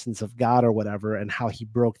existence of God or whatever, and how he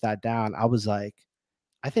broke that down. I was like,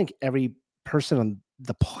 I think every person on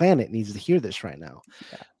the planet needs to hear this right now.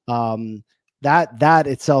 That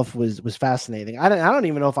itself was fascinating. I don't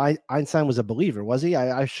even know if Einstein was a believer. Was he?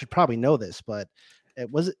 I should probably know this, but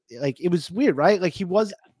it was like, it was weird, right? Like he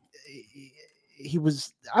was.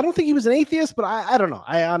 I don't think he was an atheist, but I don't know.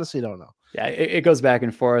 I honestly don't know. Yeah, it goes back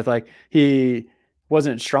and forth. Like, he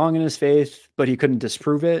wasn't strong in his faith, but he couldn't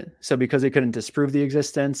disprove it. So because he couldn't disprove the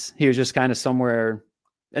existence, he was just kind of somewhere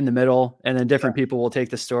in the middle. And then different people will take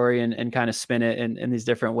the story and kind of spin it in these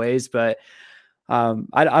different ways. But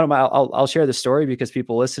I don't know. I'll share the story, because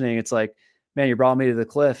people listening, it's like, man, you brought me to the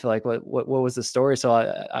cliff. Like, what was the story? So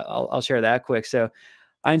I'll share that quick. So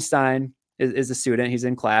Einstein is a student. He's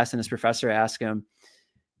in class and his professor asked him,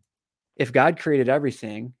 if God created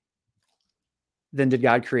everything, then did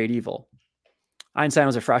God create evil? Einstein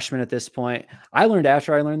was a freshman at this point. I learned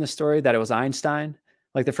after I learned the story that it was Einstein.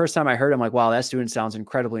 Like, the first time I heard, I'm like, wow, that student sounds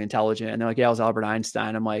incredibly intelligent. And they're like, yeah, it was Albert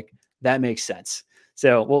Einstein. I'm like, that makes sense.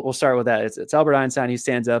 So we'll start with that. It's Albert Einstein. He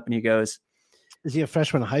stands up and he goes, is he a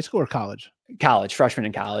freshman in high school or college? College, freshman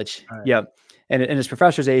in college. Right. Yep. And his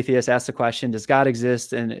professor's atheist, asked the question, does God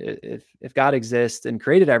exist? And if God exists and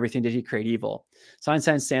created everything, did he create evil? So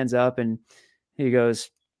Einstein stands up and he goes,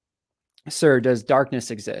 sir, does darkness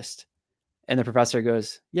exist? And the professor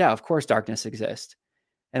goes, yeah, of course darkness exists.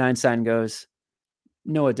 And Einstein goes,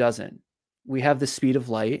 no, it doesn't. We have the speed of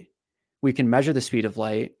light. We can measure the speed of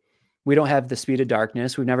light. We don't have the speed of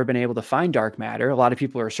darkness. We've never been able to find dark matter. A lot of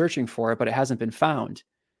people are searching for it, but it hasn't been found.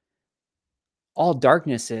 All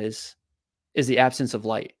darkness is the absence of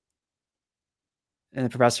light. And the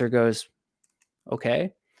professor goes,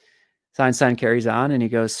 okay. So Einstein carries on and he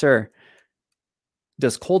goes, sir,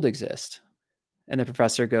 does cold exist? And the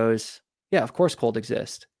professor goes, yeah, of course cold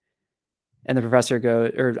exists. And the professor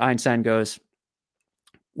goes, or Einstein goes,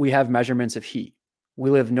 we have measurements of heat. We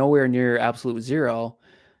live nowhere near absolute zero.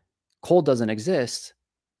 Cold doesn't exist.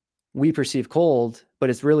 We perceive cold, but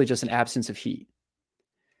it's really just an absence of heat.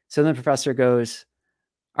 So then the professor goes,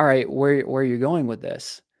 all right, where are you going with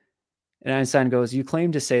this? And Einstein goes, you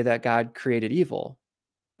claim to say that God created evil,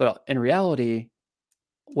 but in reality,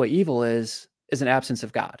 what evil is an absence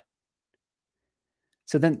of God.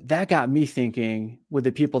 So then that got me thinking, with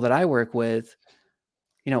the people that I work with,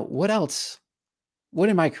 what else? What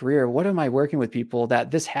in my career, what am I working with people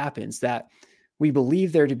that this happens, that we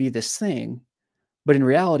believe there to be this thing, but in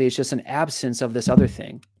reality, it's just an absence of this other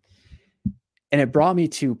thing. And it brought me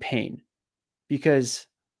to pain, because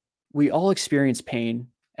we all experience pain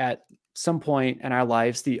at some point in our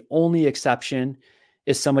lives. The only exception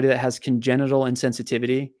is somebody that has congenital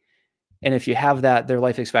insensitivity. And if you have that, their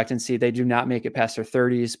life expectancy, they do not make it past their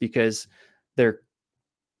 30s because they're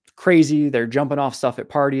crazy. They're jumping off stuff at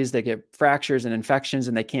parties. They get fractures and infections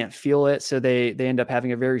and they can't feel it. So they end up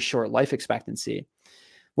having a very short life expectancy,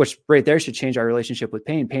 which right there should change our relationship with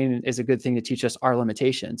pain. Pain is a good thing to teach us our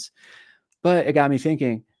limitations. But it got me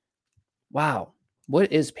thinking, wow,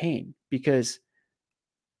 what is pain? Because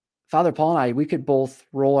Father Paul and I, we could both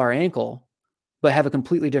roll our ankle, but have a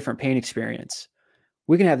completely different pain experience.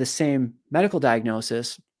 We can have the same medical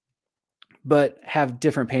diagnosis, but have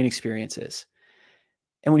different pain experiences.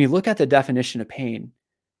 And when you look at the definition of pain,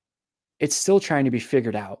 it's still trying to be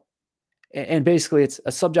figured out. And basically, it's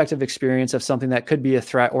a subjective experience of something that could be a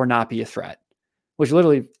threat or not be a threat, which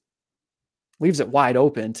literally leaves it wide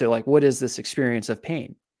open to like, what is this experience of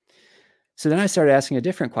pain? So then I started asking a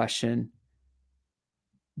different question.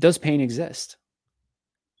 Does pain exist?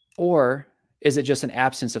 Or is it just an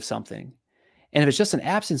absence of something? And if it's just an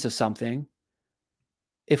absence of something,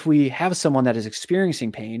 if we have someone that is experiencing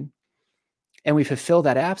pain and we fulfill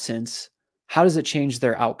that absence, how does it change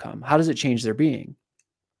their outcome? How does it change their being?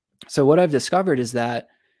 So what I've discovered is that,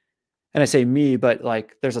 and I say me, but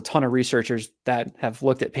like there's a ton of researchers that have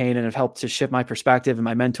looked at pain and have helped to shift my perspective, and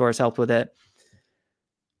my mentors helped with it.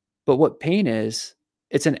 But what pain is,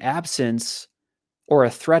 it's an absence or a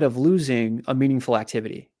threat of losing a meaningful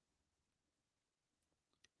activity.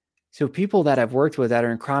 So people that I've worked with that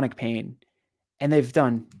are in chronic pain, and they've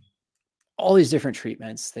done all these different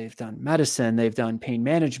treatments. They've done medicine, they've done pain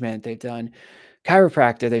management, they've done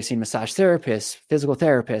chiropractor, they've seen massage therapists, physical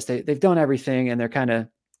therapists, they've done everything, and they're kind of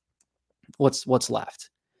what's left.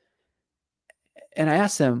 And I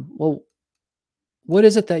asked them, well, what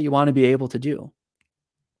is it that you want to be able to do?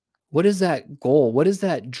 What is that goal? What is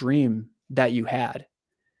that dream that you had?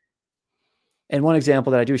 And one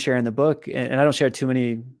example that I do share in the book, and I don't share too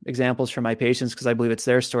many examples from my patients because I believe it's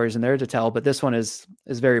their stories and theirs to tell, but this one is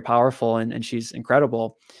very powerful, and she's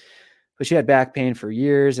incredible. But she had back pain for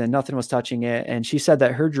years and nothing was touching it. And she said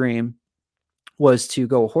that her dream was to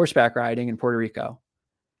go horseback riding in Puerto Rico.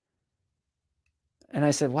 And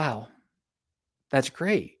I said, wow, that's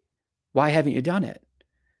great. Why haven't you done it?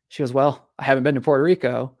 She goes, well, I haven't been to Puerto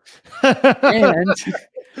Rico and,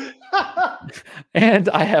 and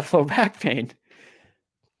I have low back pain.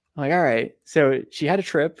 I'm like, all right. So she had a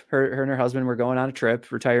trip. Her and her husband were going on a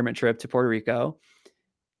trip, retirement trip to Puerto Rico.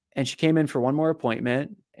 And she came in for one more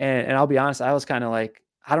appointment. And I'll be honest, I was kind of like,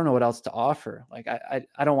 I don't know what else to offer. Like,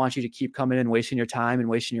 I don't want you to keep coming in, wasting your time and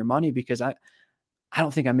wasting your money, because I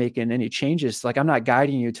don't think I'm making any changes. Like, I'm not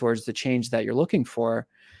guiding you towards the change that you're looking for.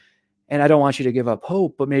 And I don't want you to give up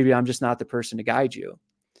hope, but maybe I'm just not the person to guide you.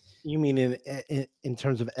 You mean in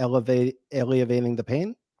terms of alleviating the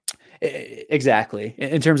pain? Exactly.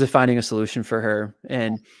 In terms of finding a solution for her.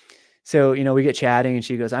 And so, we get chatting and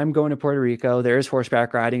she goes, I'm going to Puerto Rico. There's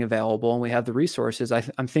horseback riding available and we have the resources.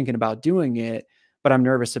 I'm thinking about doing it, but I'm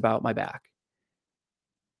nervous about my back.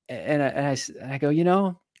 And I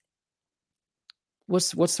go,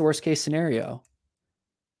 what's the worst case scenario?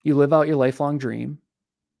 You live out your lifelong dream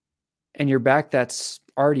and your back that's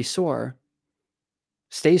already sore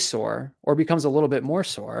stays sore or becomes a little bit more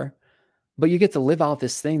sore, but you get to live out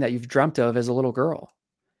this thing that you've dreamt of as a little girl.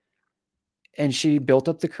 And she built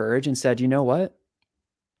up the courage and said, you know what?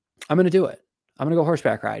 I'm going to do it. I'm going to go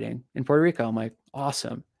horseback riding in Puerto Rico. I'm like,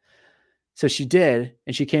 awesome. So she did.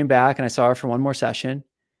 And she came back and I saw her for one more session.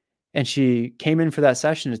 And she came in for that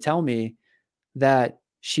session to tell me that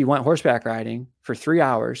she went horseback riding for 3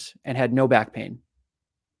 hours and had no back pain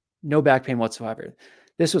whatsoever.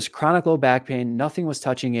 This was chronic low back pain. Nothing was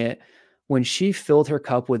touching it. When she filled her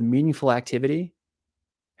cup with meaningful activity,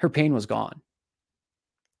 her pain was gone.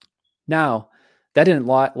 Now, that didn't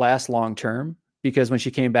last long term, because when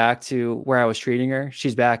she came back to where I was treating her,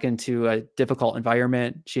 she's back into a difficult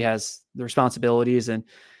environment. She has the responsibilities. And,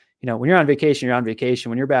 when you're on vacation, you're on vacation.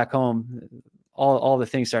 When you're back home, all the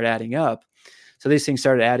things start adding up. So these things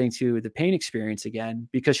started adding to the pain experience again,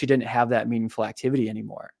 because she didn't have that meaningful activity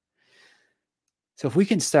anymore. So if we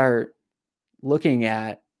can start looking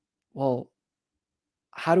at, well,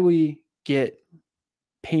 how do we get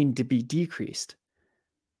pain to be decreased?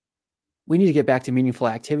 We need to get back to meaningful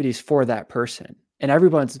activities for that person. And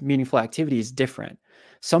everyone's meaningful activity is different.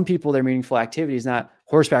 Some people, their meaningful activity is not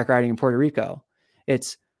horseback riding in Puerto Rico.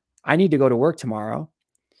 It's, I need to go to work tomorrow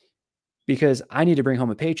because I need to bring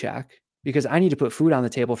home a paycheck, because I need to put food on the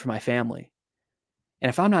table for my family. And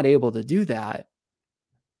if I'm not able to do that,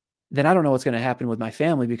 then I don't know what's going to happen with my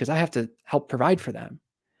family, because I have to help provide for them.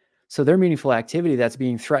 So their meaningful activity that's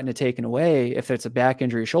being threatened to taken away, if it's a back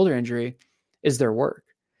injury, shoulder injury, is their work.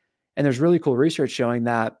 And there's really cool research showing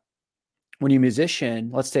that when you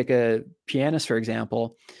musician, let's take a pianist, for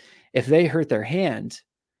example, if they hurt their hand,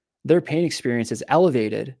 their pain experience is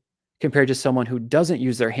elevated compared to someone who doesn't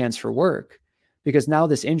use their hands for work, because now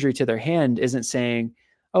this injury to their hand isn't saying,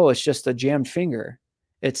 oh, it's just a jammed finger.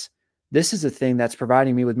 It's, this is a thing that's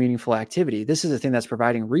providing me with meaningful activity. This is a thing that's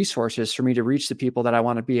providing resources for me to reach the people that I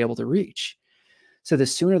want to be able to reach. So the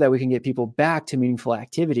sooner that we can get people back to meaningful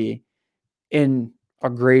activity in a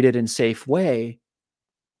graded and safe way,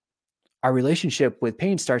 our relationship with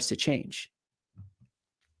pain starts to change.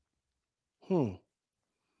 Allow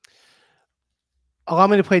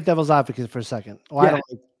me to play devil's advocate for a second. Yeah. I don't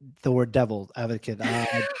like the word devil advocate.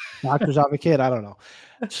 Doctor's advocate. I don't know.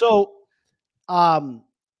 So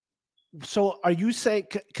are you saying,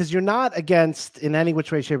 because you're not against in any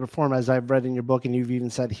which way, shape, or form, as I've read in your book, and you've even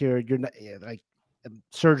said here, you're not like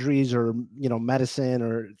surgeries or medicine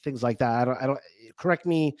or things like that. I don't correct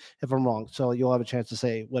me if I'm wrong. So you'll have a chance to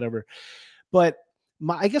say whatever. But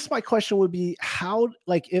I guess my question would be how,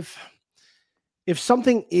 like, if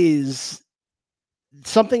something exists,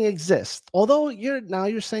 although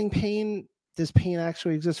you're saying pain, does pain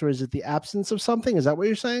actually exist, or is it the absence of something? Is that what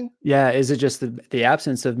you're saying? Yeah. Is it just the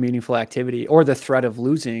absence of meaningful activity or the threat of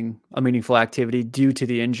losing a meaningful activity due to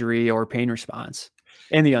the injury or pain response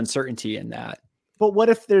and the uncertainty in that? But what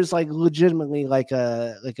if there's like legitimately like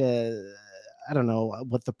a I don't know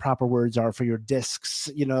what the proper words are for your discs,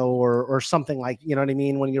 or something, like, you know what I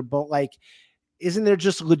mean? When you're both like, isn't there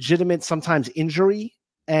just legitimate sometimes injury?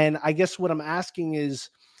 And I guess what I'm asking is,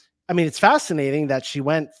 I mean, it's fascinating that she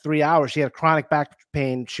went 3 hours. She had chronic back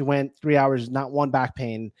pain. She went 3 hours, not one back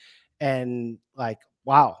pain. And like,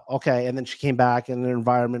 wow, okay. And then she came back in an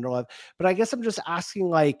environment. But I guess I'm just asking,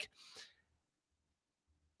 like,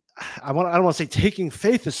 I don't want to say taking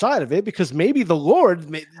faith aside of it, because maybe the Lord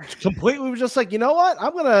completely was just like, you know what,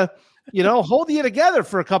 I'm gonna, hold you together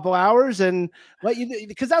for a couple hours and let you,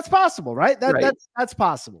 because that's possible, right? Right. That's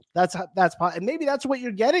possible. And maybe that's what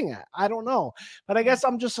you're getting at. I don't know, but I guess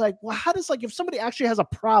I'm just like, well, how does, like, if somebody actually has a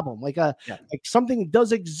problem, like like something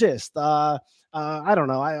does exist, I don't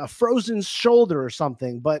know, a frozen shoulder or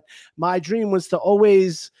something, but my dream was to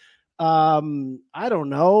always, I don't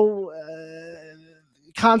know.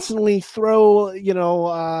 Constantly throw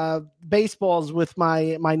baseballs with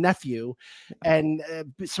my nephew, and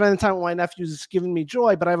spending time with my nephew is giving me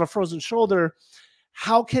joy, but I have a frozen shoulder.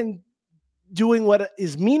 How can doing what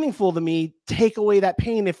is meaningful to me take away that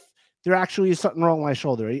pain if there actually is something wrong with my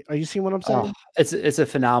shoulder? Are you seeing what I'm saying? It's a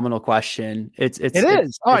phenomenal question. It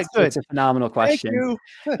is. All right, good. It's a phenomenal question.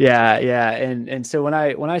 Thank you. Yeah. And so when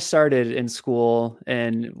I started in school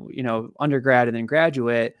and, undergrad and then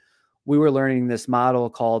graduate, we were learning this model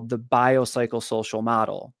called the biopsychosocial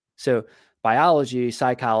model. So biology,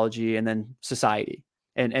 psychology, and then society.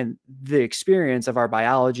 And the experience of our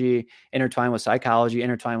biology intertwined with psychology,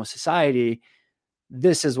 intertwined with society,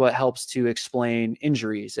 this is what helps to explain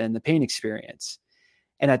injuries and the pain experience.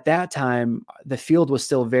 And at that time, the field was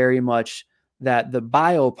still very much that the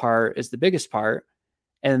bio part is the biggest part,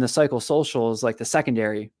 and the psychosocial is like the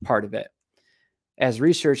secondary part of it. As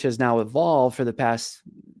research has now evolved for the past,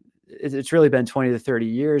 it's really been 20 to 30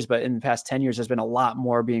 years, but in the past 10 years, there's been a lot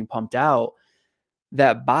more being pumped out.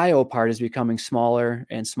 That bio part is becoming smaller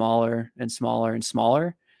and smaller and smaller and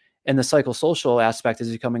smaller. And the psychosocial aspect is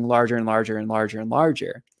becoming larger and larger and larger and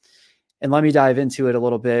larger. And let me dive into it a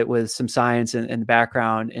little bit with some science and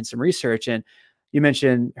background and some research. And you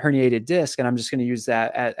mentioned herniated disc, and I'm just going to use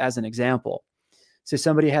that as an example. So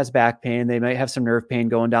somebody has back pain, they might have some nerve pain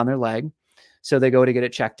going down their leg. So they go to get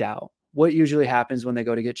it checked out. What usually happens when they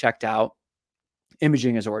go to get checked out?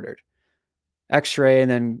 Imaging is ordered, X-ray,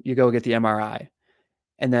 and then you go get the MRI.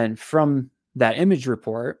 And then from that image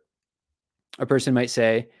report, a person might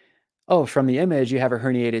say, oh, from the image, you have a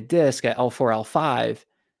herniated disc at L4, L5.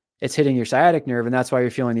 It's hitting your sciatic nerve, and that's why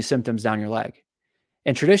you're feeling these symptoms down your leg.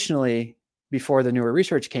 And traditionally, before the newer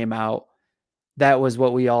research came out, that was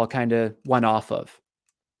what we all kind of went off of.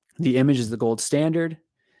 The image is the gold standard.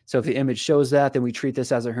 So if the image shows that, then we treat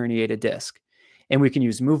this as a herniated disc. And we can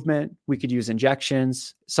use movement. We could use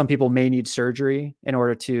injections. Some people may need surgery in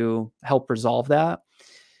order to help resolve that.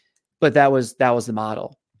 But that was the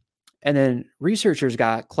model. And then researchers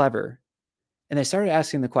got clever, and they started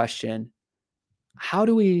asking the question, how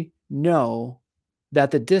do we know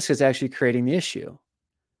that the disc is actually creating the issue?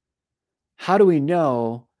 How do we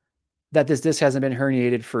know that this disc hasn't been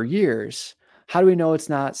herniated for years? How do we know it's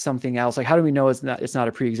not something else? Like, how do we know it's not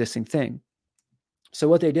a pre-existing thing? So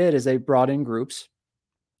what they did is they brought in groups.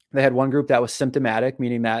 They had one group that was symptomatic,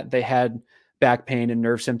 meaning that they had back pain and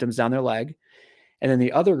nerve symptoms down their leg. And then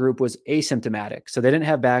the other group was asymptomatic. So they didn't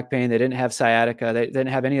have back pain. They didn't have sciatica. They didn't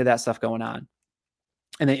have any of that stuff going on.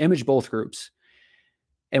 And they imaged both groups.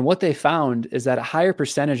 And what they found is that a higher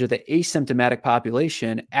percentage of the asymptomatic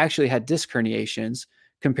population actually had disc herniations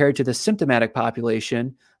compared to the symptomatic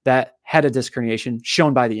population that had a disc herniation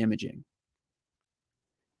shown by the imaging.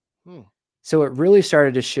 So it really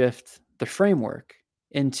started to shift the framework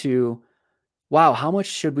into, wow, how much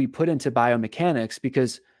should we put into biomechanics?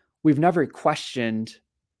 Because we've never questioned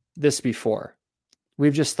this before.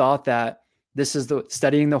 We've just thought that this is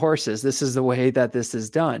studying the horses. This is the way that this is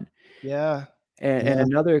done. Yeah. And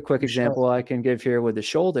another quick example I can give here with the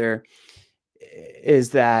shoulder is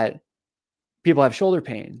that people have shoulder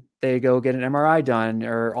pain. They go get an MRI done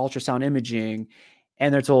or ultrasound imaging,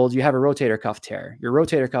 and they're told you have a rotator cuff tear. Your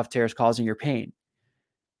rotator cuff tear is causing your pain.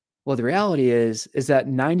 Well, the reality is that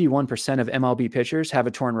 91% of MLB pitchers have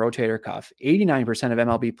a torn rotator cuff. 89% of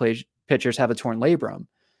MLB pitchers have a torn labrum.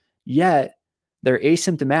 Yet they're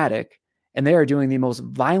asymptomatic and they are doing the most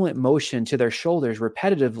violent motion to their shoulders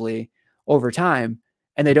repetitively over time,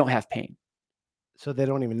 and they don't have pain. So they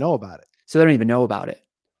don't even know about it. So they don't even know about it.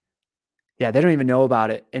 Yeah, they don't even know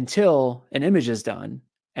about it until an image is done.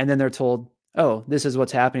 And then they're told, oh, this is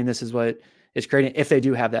what's happening. This is what is creating, if they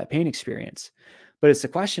do have that pain experience. But it's the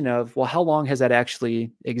question of, well, how long has that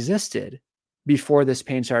actually existed before this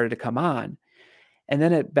pain started to come on? And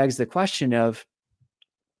then it begs the question of,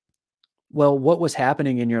 well, what was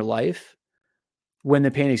happening in your life when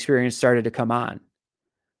the pain experience started to come on?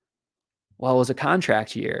 Well, it was a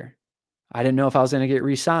contract year. I didn't know if I was going to get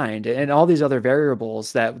re-signed, and all these other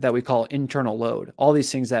variables that we call internal load, all these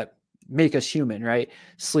things that make us human, right?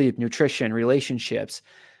 Sleep, nutrition, relationships,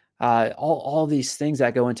 all these things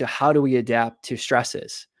that go into how do we adapt to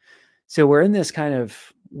stresses. So we're in this kind of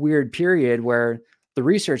weird period where the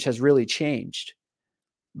research has really changed,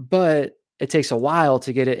 but it takes a while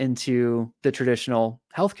to get it into the traditional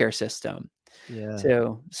healthcare system. Yeah.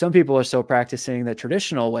 So some people are still practicing the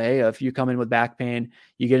traditional way of, you come in with back pain,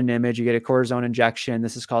 you get an image, you get a cortisone injection.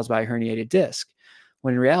 This is caused by a herniated disc.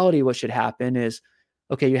 When in reality, what should happen is,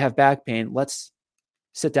 okay, you have back pain. Let's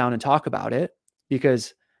sit down and talk about it,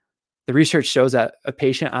 because the research shows that a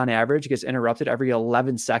patient on average gets interrupted every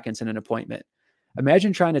 11 seconds in an appointment.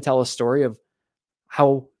 Imagine trying to tell a story of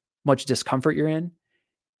how much discomfort you're in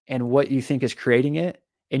and what you think is creating it,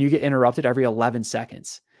 and you get interrupted every 11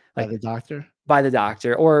 seconds. By the doctor? By the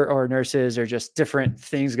doctor or nurses, or just different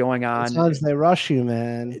things going on. Sometimes they rush you,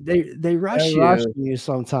 man. They rush They're you. rushing you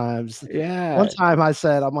sometimes. Yeah. One time I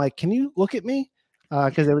said, I'm like, can you look at me?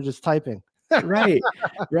 Because they were just typing. Right.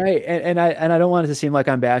 Right. And I don't want it to seem like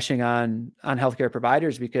I'm bashing on healthcare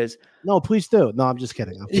providers, because No, please do. No, I'm just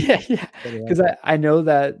kidding. yeah. Because I know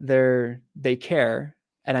that they care,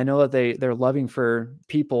 and I know that they're loving for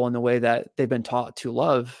people in the way that they've been taught to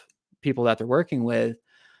love people that they're working with.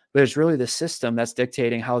 But it's really the system that's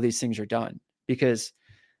dictating how these things are done, because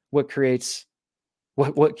what keeps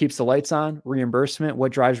the lights on? Reimbursement.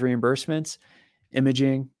 What drives reimbursements?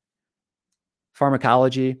 Imaging,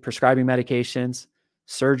 pharmacology, prescribing medications,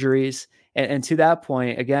 surgeries. And to that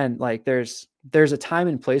point, again, like there's a time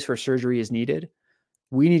and place where surgery is needed.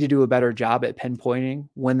 We need to do a better job at pinpointing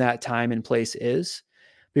when that time and place is,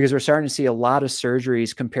 because we're starting to see a lot of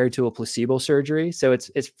surgeries compared to a placebo surgery. So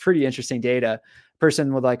it's pretty interesting data.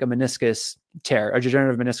 Person with like a meniscus tear, a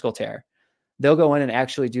degenerative meniscal tear, they'll go in and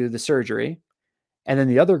actually do the surgery. And then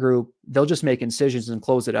the other group, they'll just make incisions and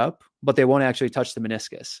close it up, but they won't actually touch the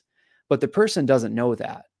meniscus. But the person doesn't know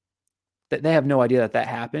that they have no idea that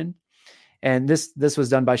happened. And this was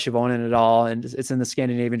done by Shivonen et al. And it's in the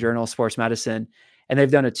Scandinavian Journal of Sports Medicine. And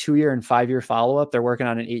they've done a 2-year and 5-year follow-up. They're working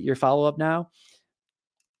on an 8-year follow-up now.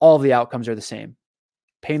 All of the outcomes are the same.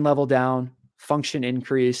 Pain level down, function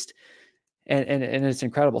increased, and it's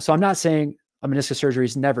incredible. So I'm not saying a meniscus surgery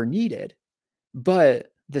is never needed,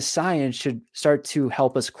 but the science should start to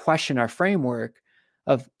help us question our framework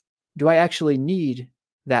of, do I actually need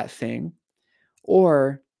that thing?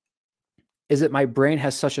 Or is it my brain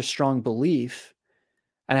has such a strong belief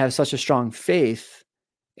and I have such a strong faith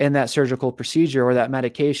in that surgical procedure or that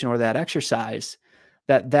medication or that exercise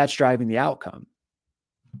that's driving the outcome?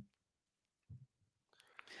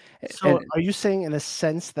 So are you saying, in a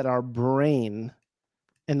sense, that our brain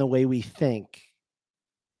and the way we think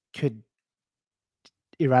could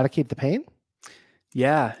eradicate the pain?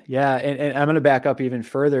 Yeah. And I'm going to back up even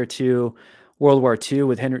further to World War II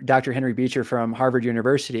with Dr. Henry Beecher from Harvard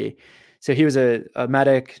University. So he was a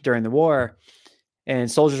medic during the war,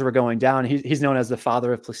 and soldiers were going down. He's known as the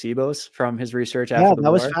father of placebos from his research after the war. Yeah,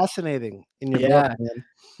 that was fascinating in your book, man.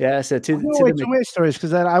 Yeah. So too many stories,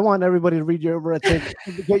 because I want everybody to read to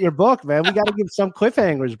get your book, man. We got to give some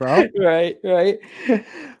cliffhangers, bro. Right.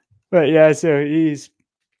 But yeah, so he's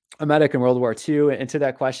a medic in World War II, and to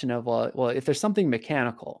that question of, well, if there's something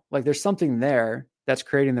mechanical, like there's something there that's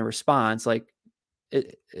creating the response, like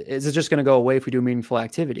is it just going to go away if we do meaningful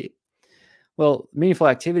activity? Well, meaningful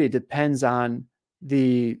activity depends on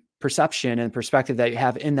the perception and perspective that you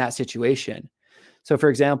have in that situation. So, for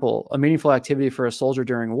example, a meaningful activity for a soldier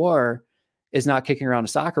during war is not kicking around a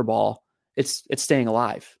soccer ball. It's staying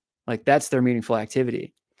alive. Like that's their meaningful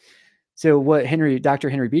activity. So what Dr.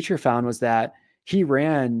 Henry Beecher found was that he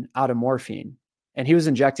ran out of morphine, and he was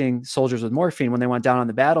injecting soldiers with morphine when they went down on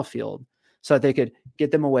the battlefield so that they could get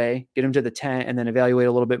them away, get them to the tent, and then evaluate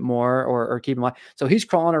a little bit more or keep them alive. So he's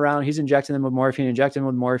crawling around, he's injecting them with morphine,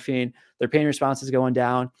 their pain response is going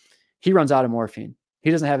down. He runs out of morphine. He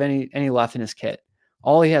doesn't have any left in his kit.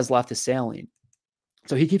 All he has left is saline.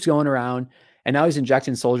 So he keeps going around, and now he's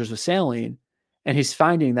injecting soldiers with saline, and he's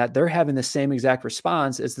finding that they're having the same exact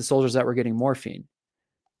response as the soldiers that were getting morphine.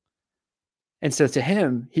 And so to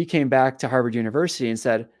him, he came back to Harvard University and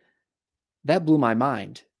said, that blew my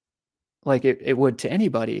mind. Like it would to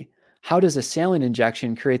anybody. How does a saline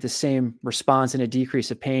injection create the same response and a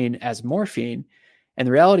decrease of pain as morphine? And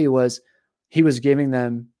the reality was he was giving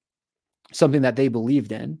them something that they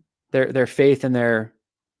believed in. Their faith and their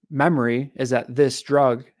memory is that this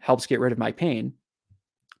drug helps get rid of my pain.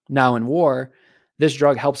 Now in war, this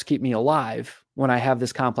drug helps keep me alive when I have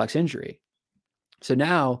this complex injury. So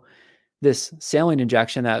now this saline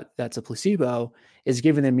injection that's a placebo is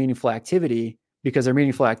giving them meaningful activity because their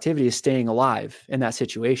meaningful activity is staying alive in that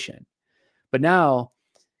situation. But now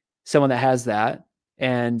someone that has that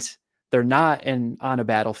and they're not on a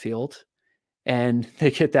battlefield and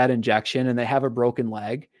they get that injection and they have a broken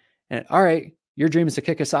leg and all right, your dream is to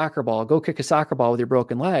kick a soccer ball, go kick a soccer ball with your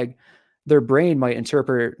broken leg. Their brain might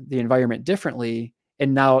interpret the environment differently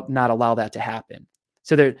and now not allow that to happen.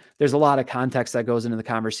 So there's a lot of context that goes into the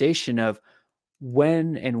conversation of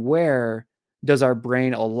when and where does our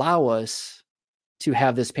brain allow us to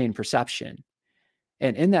have this pain perception?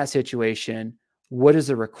 And in that situation, what is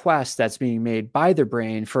the request that's being made by the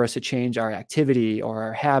brain for us to change our activity or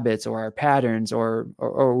our habits or our patterns, or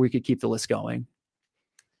we could keep the list going.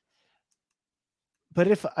 But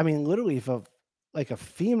literally, if a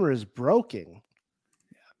femur is broken,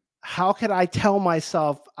 how can I tell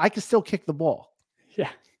myself I can still kick the ball? Yeah.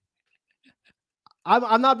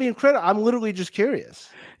 I'm not being critical. I'm literally just curious.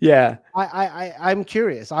 Yeah. I'm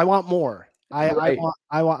curious. I want more.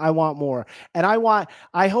 I want more. And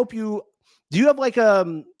I hope do you have like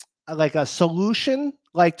a solution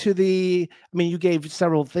like to you gave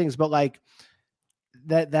several things, but like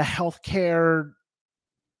the healthcare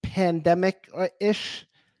pandemic ish,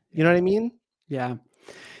 you know what I mean? Yeah.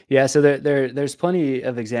 Yeah. So there's plenty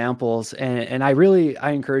of examples, and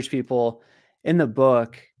I encourage people in the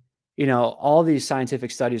book, all these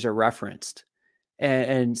scientific studies are referenced.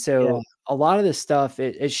 And so a lot of this stuff,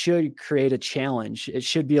 it should create a challenge. It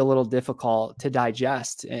should be a little difficult to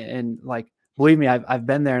digest. And like, believe me, I've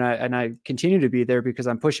been there and I continue to be there because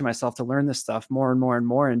I'm pushing myself to learn this stuff more and more and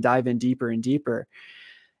more and dive in deeper and deeper.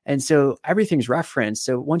 And so everything's referenced.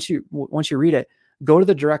 So once you read it, go to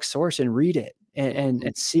the direct source and read it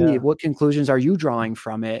and see what conclusions are you drawing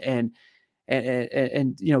from it, and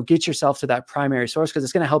get yourself to that primary source, because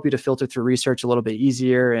it's going to help you to filter through research a little bit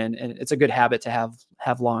easier, and it's a good habit to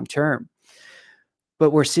have long term.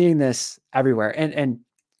 But we're seeing this everywhere, and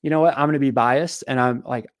you know what, I'm going to be biased, and I'm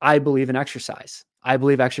like, I believe in exercise. I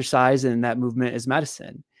believe exercise and that movement is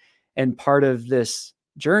medicine, and part of this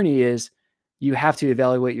journey is you have to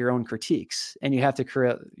evaluate your own critiques, and you have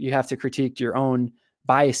to critique your own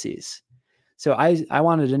biases. So I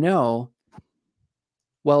wanted to know,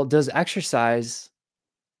 well, does exercise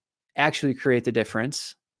actually create the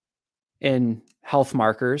difference in health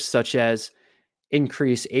markers such as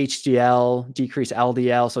increase HDL, decrease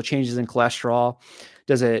LDL, so changes in cholesterol?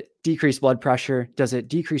 Does it decrease blood pressure? Does it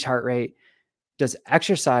decrease heart rate? Does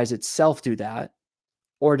exercise itself do that?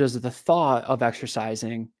 Or does the thought of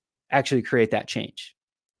exercising actually create that change?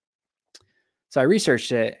 So I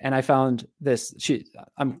researched it and I found this.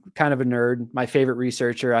 I'm kind of a nerd. I have a favorite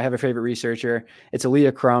researcher. It's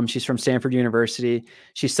Aaliyah Crum. She's from Stanford University.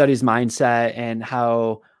 She studies mindset and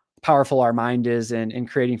how powerful our mind is in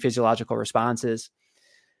creating physiological responses.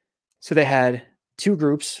 So they had two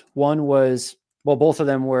groups. One was, both of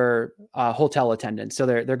them were hotel attendants. So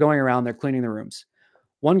they're going around, they're cleaning the rooms.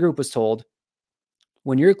 One group was told,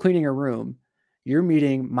 when you're cleaning a room, you're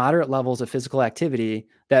meeting moderate levels of physical activity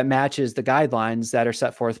that matches the guidelines that are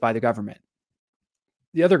set forth by the government.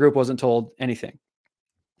 The other group wasn't told anything.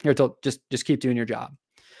 They're told, just keep doing your job.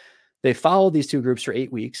 They followed these two groups for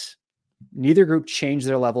 8 weeks. Neither group changed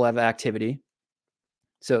their level of activity.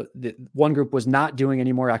 So the one group was not doing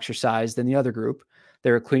any more exercise than the other group. They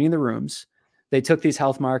were cleaning the rooms. They took these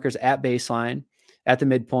health markers at baseline, at the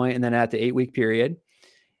midpoint, and then at the 8-week period.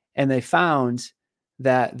 And they found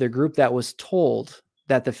that the group that was told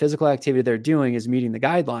that the physical activity they're doing is meeting the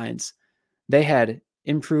guidelines, they had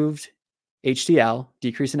improved HDL,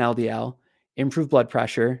 decrease in LDL, improved blood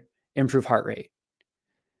pressure, improved heart rate.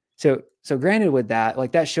 So granted with that,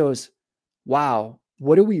 like that shows, wow,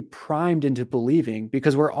 what are we primed into believing?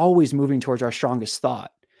 Because we're always moving towards our strongest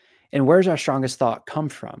thought. And where's our strongest thought come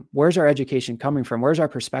from? Where's our education coming from? Where's our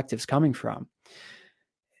perspectives coming from?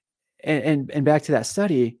 And back to that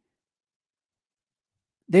study,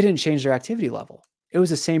 they didn't change their activity level. It was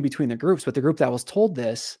the same between the groups, but the group that was told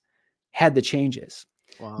this had the changes.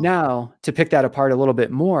 Wow. Now, to pick that apart a little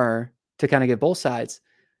bit more, to kind of get both sides,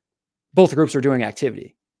 both groups are doing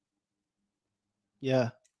activity.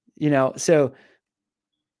 Yeah. So,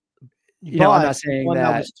 I'm not saying one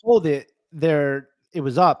that was told it it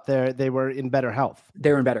was up there. They were in better health.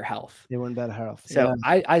 They were in better health. They were in better health. So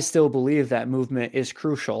I still believe that movement is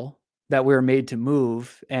crucial, that we're made to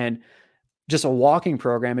move. And just a walking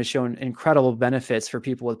program has shown incredible benefits for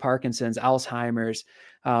people with Parkinson's, Alzheimer's,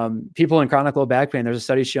 people in chronic low back pain. There's a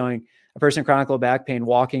study showing a person in chronic low back pain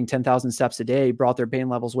walking 10,000 steps a day brought their pain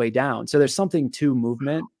levels way down. So there's something to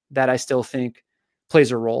movement that I still think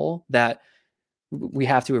plays a role that we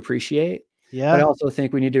have to appreciate. Yeah. But I also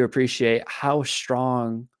think we need to appreciate how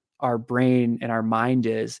strong our brain and our mind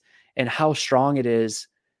is, and how strong it is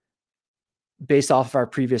based off of our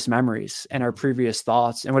previous memories and our previous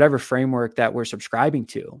thoughts and whatever framework that we're subscribing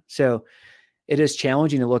to. So it is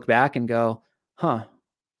challenging to look back and go,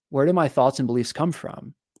 where do my thoughts and beliefs come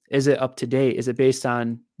from? Is it up to date? Is it based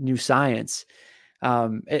on new science?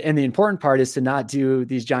 And the important part is to not do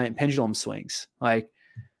these giant pendulum swings. Like,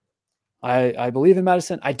 I believe in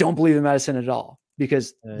medicine. I don't believe in medicine at all,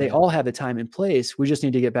 because they all have a time and place. We just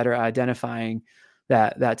need to get better at identifying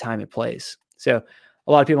that time and place. So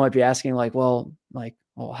a lot of people might be asking, well,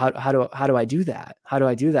 how do I do that? How do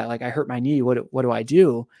I do that? Like, I hurt my knee. What do I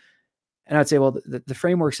do? And I'd say, well, the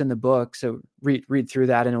framework's in the book. So read through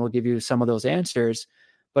that and it will give you some of those answers.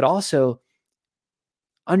 But also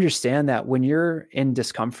understand that when you're in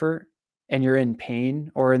discomfort and you're in pain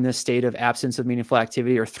or in this state of absence of meaningful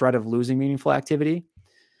activity or threat of losing meaningful activity,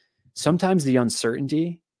 sometimes the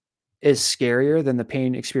uncertainty is scarier than the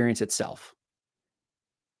pain experience itself.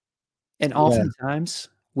 And oftentimes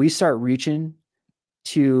we start reaching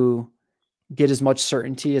to get as much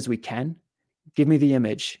certainty as we can. Give me the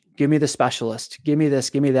image, give me the specialist, give me this,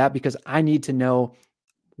 give me that, because I need to know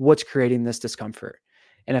what's creating this discomfort.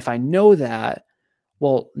 And if I know that,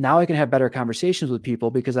 well, now I can have better conversations with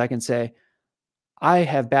people, because I can say, I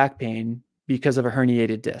have back pain because of a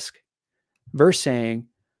herniated disc, versus saying,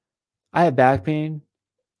 I have back pain,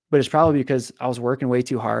 but it's probably because I was working way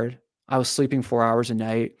too hard. I was sleeping 4 hours a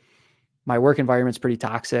night. My work environment's pretty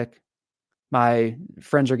toxic. My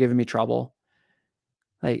friends are giving me trouble.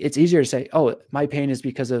 Like, it's easier to say, oh, my pain is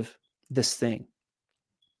because of this thing.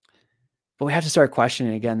 But we have to start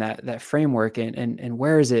questioning again that framework and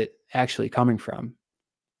where is it actually coming from?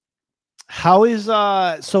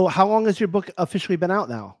 So how long has your book officially been out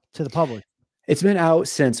now to the public? It's been out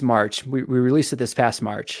since March. We released it this past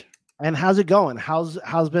March. And how's it going? How's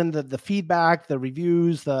been the feedback, the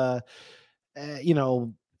reviews,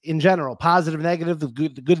 in general, positive, negative, the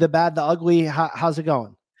good, the bad, the ugly? How's it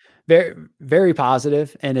going? Very, very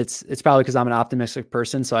positive. And it's probably because I'm an optimistic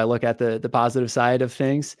person. So I look at the positive side of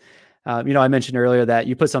things. I mentioned earlier that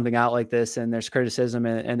you put something out like this and there's criticism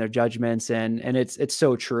and their judgments, and it's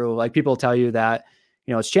so true. Like, people tell you that,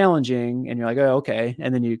 it's challenging, and you're like, oh, okay.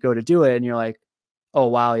 And then you go to do it and you're like, oh,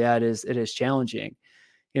 wow. Yeah, it is challenging.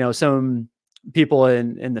 Some people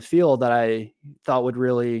in the field that I thought would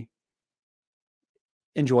really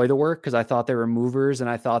enjoy the work, because I thought they were movers and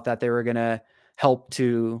I thought that they were going to help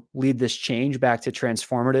to lead this change back to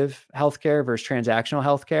transformative healthcare versus transactional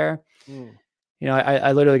healthcare.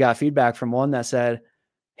 I literally got feedback from one that said,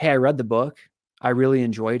 hey, I read the book. I really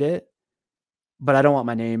enjoyed it, but I don't want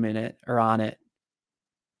my name in it or on it.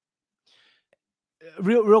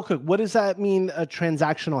 Real quick, what does that mean? A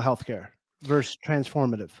transactional healthcare versus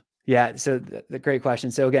transformative? Yeah. So the great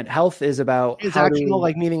question. So again, health is about transactional,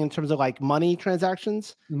 like meaning in terms of like money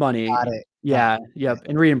transactions. Money. Got it. Yeah. Yep.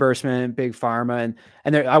 And reimbursement, big pharma.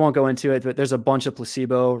 And there, I won't go into it, but there's a bunch of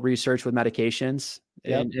placebo research with medications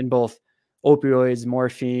in both opioids,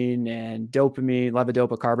 morphine, and dopamine,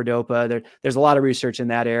 levodopa, carbidopa. There's a lot of research in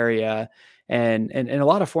that area. And a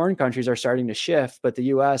lot of foreign countries are starting to shift, but the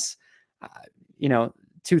US,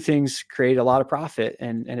 two things create a lot of profit,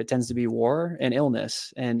 and it tends to be war and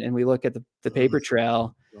illness. And we look at the paper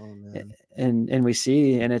trail and we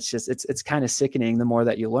see, and it's just, it's kind of sickening the more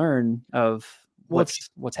that you learn of what's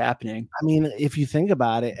happening. I mean, if you think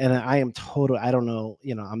about it, and I am total, I don't know,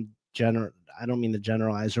 I don't mean to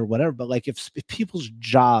generalize or whatever, but like if people's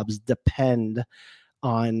jobs depend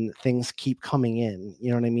on things keep coming in, you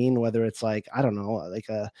know what I mean? Whether it's like, I don't know, like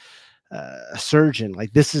a surgeon,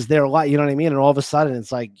 like this is their life, you know what I mean? And all of a sudden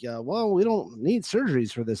it's like, well, we don't need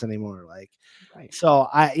surgeries for this anymore. Like, right. So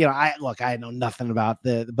I know nothing about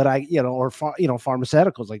but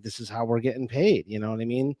pharmaceuticals, like this is how we're getting paid. You know what I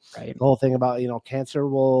mean? Right. The whole thing about, cancer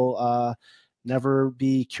will, never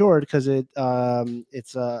be cured because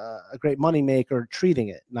it's a great money maker treating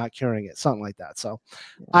it, not curing it, something like that. So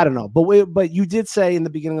I don't know, but you did say in the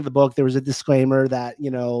beginning of the book there was a disclaimer that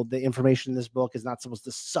the information in this book is not supposed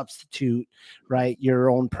to substitute, right, your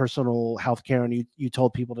own personal health care, and you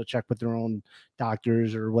told people to check with their own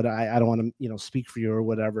doctors or what. I don't want to speak for you or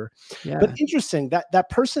whatever. Yeah. But interesting that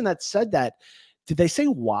person that said that. Did they say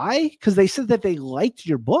why? Because they said that they liked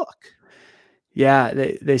your book. Yeah,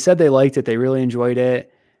 they said they liked it. They really enjoyed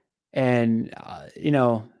it. And,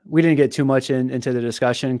 we didn't get too much into the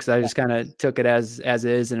discussion because I just kind of took it as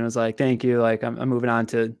is. And it was like, thank you. Like I'm moving on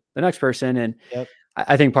to the next person. And Yep.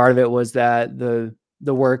 I think part of it was that the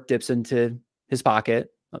work dips into his pocket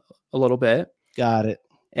a little bit. Got it.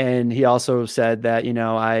 And he also said that,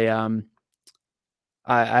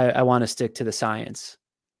 I want to stick to the science.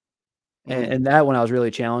 And that one I was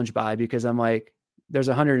really challenged by, because I'm like, there's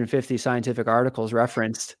 150 scientific articles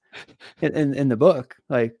referenced in the book.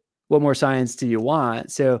 Like, what more science do you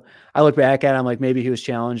want? So I look back at it, I'm like, maybe he was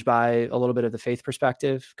challenged by a little bit of the faith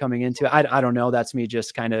perspective coming into it. I don't know. That's me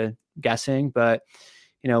just kind of guessing, but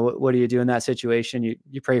what do you do in that situation?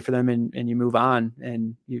 You pray for them and you move on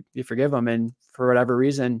and you forgive them. And for whatever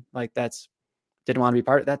reason, like didn't want to be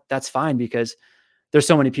part of that. That's fine, because there's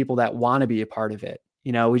so many people that want to be a part of it.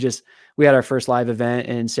 We had our first live event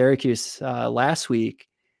in Syracuse last week.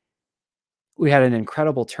 We had an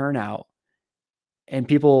incredible turnout, and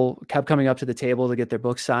people kept coming up to the table to get their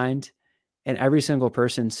book signed. And every single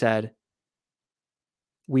person said,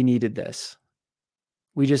 we needed this.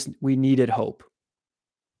 We needed hope.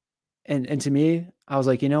 And to me, I was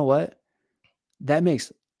like, you know what? That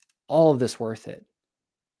makes all of this worth it.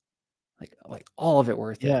 Like all of it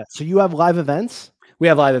worth it. Yeah. So you have live events? We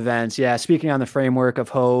have live events. Yeah. Speaking on the framework of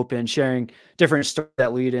hope and sharing different stories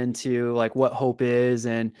that lead into like what hope is.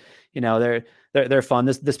 And, they're fun.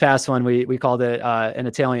 This past one, we called it an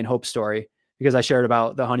Italian hope story, because I shared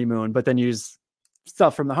about the honeymoon, but then used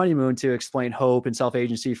stuff from the honeymoon to explain hope and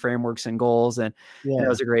self-agency frameworks and goals. And it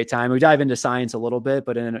was a great time. We dive into science a little bit,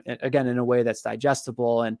 but in a way that's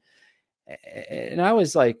digestible. And I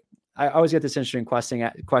was like, I always get this interesting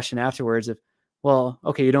question afterwards of, well,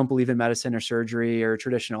 okay, you don't believe in medicine or surgery or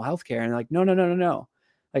traditional healthcare. And like, no.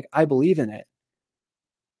 Like, I believe in it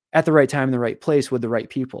at the right time, in the right place, with the right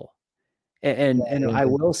people. And I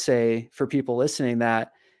will say, for people listening,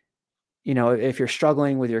 that, if you're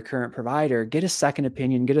struggling with your current provider, get a second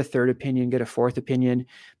opinion, get a third opinion, get a fourth opinion,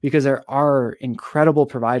 because there are incredible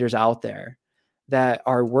providers out there that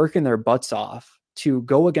are working their butts off to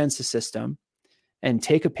go against the system and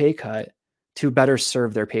take a pay cut to better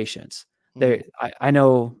serve their patients. I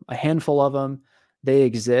know a handful of them. They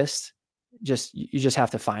exist. You just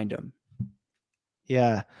have to find them.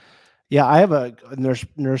 Yeah. Yeah. I have a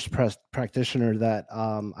nurse practitioner that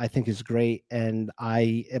I think is great. And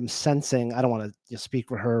I am sensing, I don't want to speak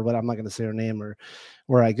for her, but I'm not going to say her name or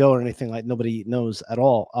where I go or anything. Like, nobody knows at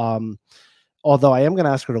all. Although I am going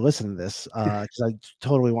to ask her to listen to this because I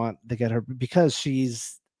totally want to get her, because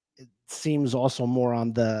it seems also more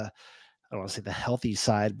on the, I don't want to say the healthy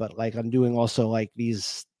side, but like I'm doing also like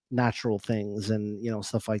these natural things and,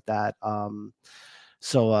 stuff like that.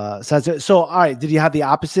 So all right. Did you have the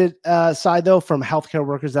opposite side though, from healthcare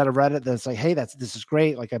workers that have read it? That's like, hey, this is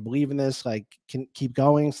great. Like, I believe in this, like, can keep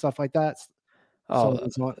going, stuff like that. Oh,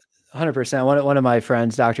 100%. One of my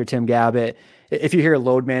friends, Dr. Tim Gabbett, if you hear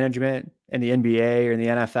load management in the NBA or in the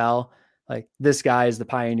NFL, like, this guy is the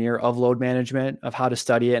pioneer of load management, of how to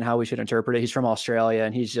study it and how we should interpret it. He's from Australia,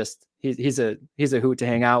 and he's a hoot to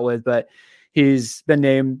hang out with, but he's been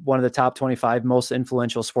named one of the top 25 most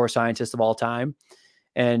influential sports scientists of all time.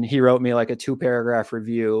 And he wrote me like a 2-paragraph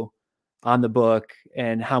review on the book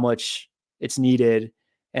and how much it's needed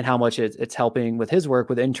and how much it's helping with his work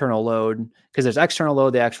with internal load, because there's external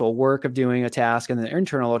load, the actual work of doing a task, and then the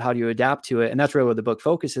internal load, how do you adapt to it? And that's really what the book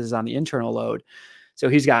focuses on, the internal load. So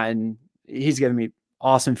he's given me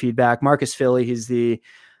awesome feedback. Marcus Philly, he's the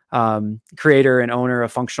creator and owner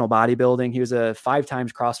of Functional Bodybuilding. He was a 5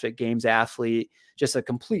 times CrossFit Games athlete, just a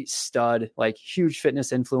complete stud, like huge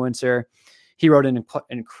fitness influencer. He wrote an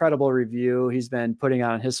incredible review. He's been putting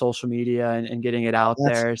on his social media and getting it out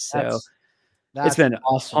there. So it's been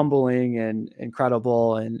awesome, humbling and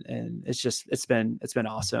incredible. And it's been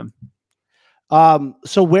awesome.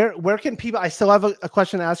 So where can people, I still have a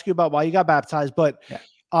question to ask you about why you got baptized, but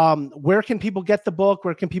where can people get the book?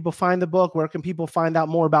 Where can people find the book? Where can people find out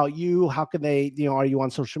more about you? How can they, are you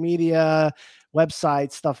on social media,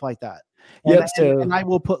 websites, stuff like that? And I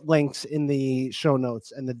will put links in the show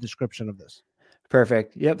notes and the description of this.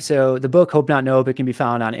 Perfect. Yep. So the book, Hope Not Nope, it can be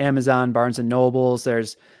found on Amazon, Barnes and Nobles.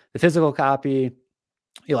 There's the physical copy.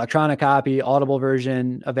 electronic copy, Audible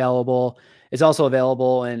version available. It's also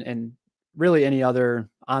available in really any other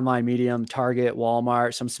online medium, Target,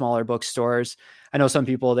 Walmart, some smaller bookstores. I know some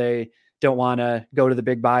people, they don't want to go to the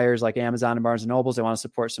big buyers like Amazon and Barnes and Nobles. They want to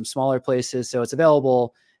support some smaller places. So it's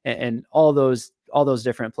available in all those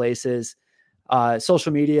different places.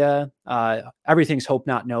 Social media, everything's Hope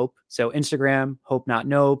Not Nope. So Instagram, Hope Not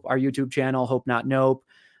Nope. Our YouTube channel, Hope Not Nope.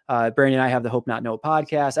 Brandon and I have the Hope Not Nope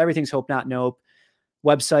podcast. Everything's Hope Not Nope.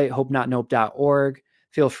 Website, hopenotnope.org.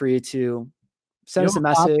 Feel free to send us a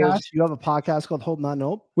message. You have a podcast called Hope Not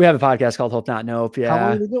Nope? We have a podcast called Hope Not Nope. Yeah. How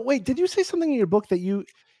long did you, wait, did you say something in your book that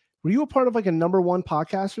were you a part of like a #1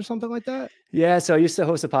 podcast or something like that? Yeah. So I used to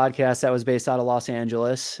host a podcast that was based out of Los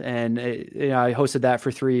Angeles, and I hosted that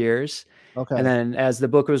for 3 years. Okay. And then as the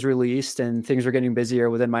book was released and things were getting busier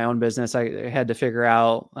within my own business, I had to figure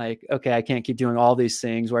out like, okay, I can't keep doing all these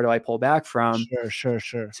things. Where do I pull back from? Sure.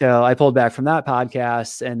 So I pulled back from that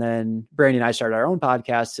podcast, and then Brandy and I started our own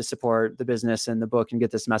podcast to support the business and the book and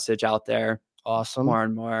get this message out there. Awesome. More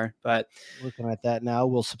and more. But looking at that now,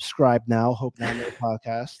 we'll subscribe now. Hope Not Nope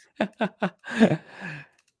podcast.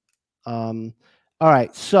 All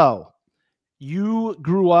right. So you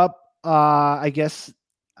grew up, I guess,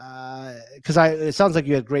 because it sounds like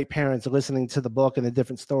you had great parents listening to the book and the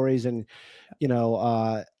different stories, and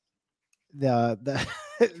your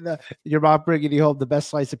mom bringing you home the best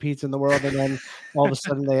slice of pizza in the world, and then all of a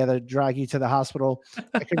sudden they had to drag you to the hospital.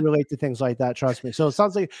 I can relate to things like that, trust me. So it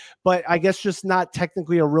sounds like, but I guess just not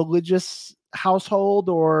technically a religious household,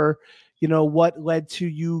 or what led to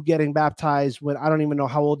you getting baptized when I don't even know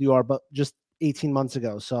how old you are, but just 18 months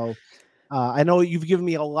ago. So I know you've given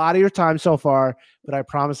me a lot of your time so far, but I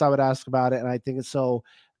promised I would ask about it. And I think it's so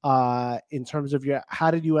in terms of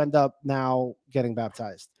how did you end up now getting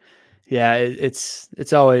baptized? Yeah, it's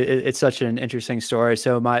such an interesting story.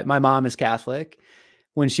 So my mom is Catholic.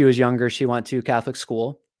 When she was younger, she went to Catholic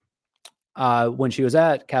school. When she was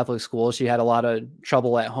at Catholic school, she had a lot of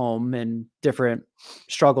trouble at home and different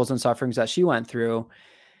struggles and sufferings that she went through.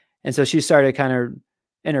 And so she started kind of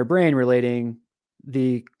in her brain relating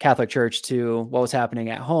the Catholic Church to what was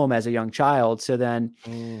happening at home as a young child. So then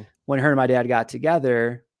when her and my dad got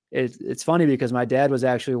together, it's funny because my dad was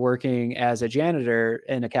actually working as a janitor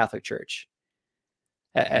in a Catholic church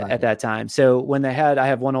at that time. So when I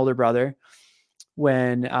have one older brother.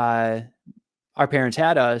 When our parents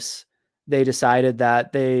had us, they decided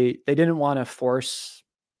that they didn't want to force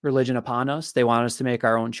religion upon us. They wanted us to make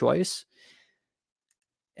our own choice.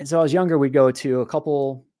 And so I was younger, we'd go to a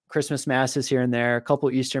couple Christmas masses here and there, a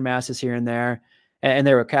couple Easter masses here and there, and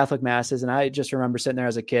there were Catholic masses. And I just remember sitting there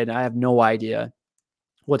as a kid, and I have no idea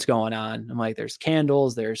what's going on. I'm like, there's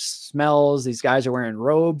candles, there's smells. These guys are wearing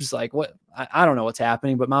robes. Like what? I don't know what's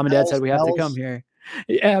happening, but mom and dad said we have to come here.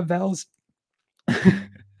 Yeah. Bells.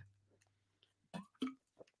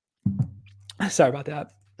 Sorry about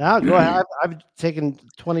that. No, go ahead. I've taken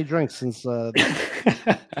 20 drinks since.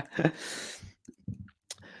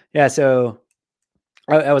 Yeah. So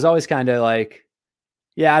I was always kind of like,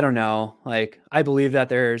 yeah, I don't know. Like, I believe that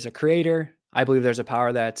there's a creator. I believe there's a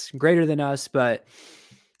power that's greater than us, but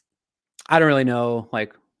I don't really know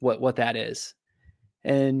like what that is.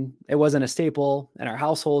 And it wasn't a staple in our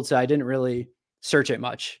household, so I didn't really search it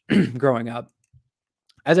much growing up.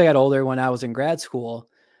 As I got older, when I was in grad school,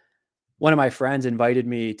 one of my friends invited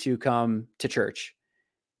me to come to church.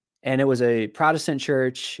 And it was a Protestant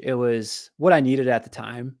church. It was what I needed at the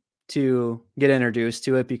time to get introduced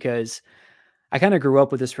to it, because I kind of grew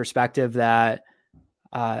up with this perspective that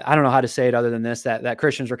I don't know how to say it other than this, that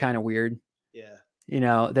Christians were kind of weird.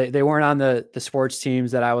 Yeah. They weren't on the sports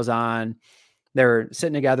teams that I was on. They were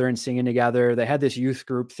sitting together and singing together. They had this youth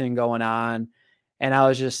group thing going on. And I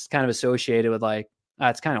was just kind of associated with like,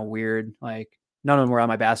 it's kind of weird. Like none of them were on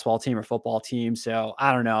my basketball team or football team. So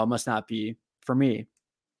I don't know. It must not be for me.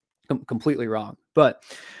 Completely wrong. But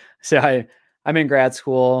so I'm in grad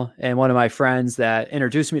school, and one of my friends that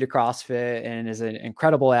introduced me to CrossFit and is an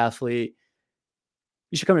incredible athlete,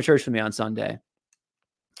 you should come to church with me on Sunday.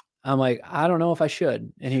 I'm like, I don't know if I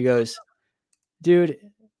should. And he goes, dude,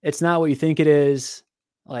 it's not what you think it is.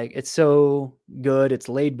 Like, it's so good. It's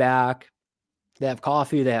laid back. They have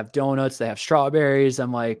coffee, they have donuts, they have strawberries.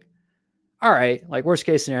 I'm like, all right, like worst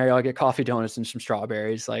case scenario, I'll get coffee, donuts, and some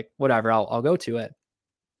strawberries. Like whatever, I'll go to it.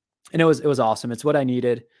 And it was awesome. It's what I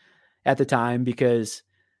needed at the time, because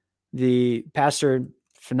the pastor,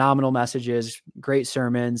 phenomenal messages, great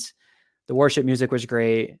sermons. The worship music was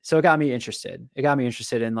great. So it got me interested. It got me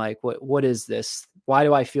interested in like, what is this? Why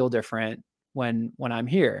do I feel different when I'm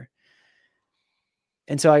here?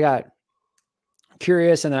 And so I got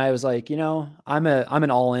curious, and then I was like, I'm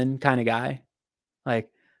an all-in kind of guy. Like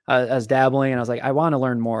I was dabbling and I was like, I want to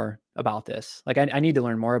learn more about this. Like I need to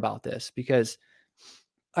learn more about this because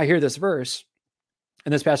I hear this verse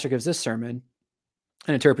and this pastor gives this sermon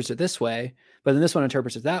and interprets it this way, but then this one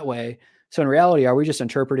interprets it that way. So in reality, are we just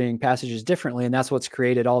interpreting passages differently? And that's what's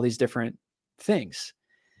created all these different things.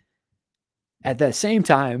 At the same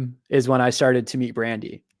time is when I started to meet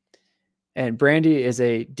Brandy. And Brandy is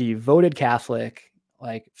a devoted Catholic,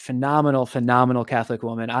 like phenomenal Catholic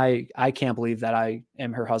woman. I can't believe that I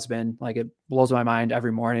am her husband. Like it blows my mind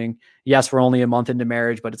every morning. Yes, we're only a month into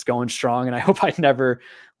marriage, but it's going strong. And I hope I never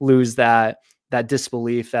lose that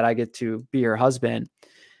disbelief that I get to be her husband.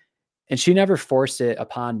 And she never forced it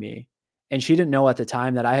upon me. And she didn't know at the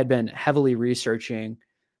time that I had been heavily researching,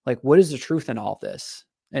 like, what is the truth in all this?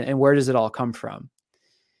 And where does it all come from?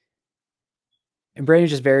 And Brandon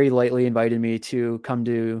just very lightly invited me to come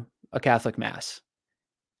to a Catholic mass.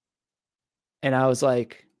 And I was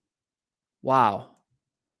like, wow.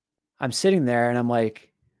 I'm sitting there and I'm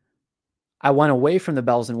like, I went away from the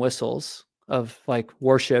bells and whistles of like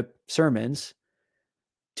worship sermons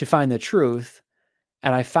to find the truth.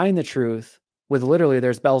 And I find the truth with literally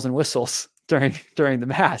there's bells and whistles during the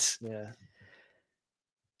mass. Yeah.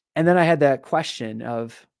 And then I had that question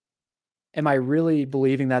of, am I really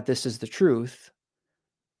believing that this is the truth?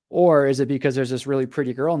 Or is it because there's this really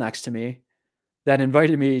pretty girl next to me that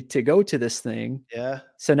invited me to go to this thing? Yeah.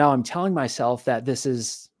 So now I'm telling myself that this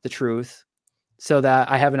is the truth so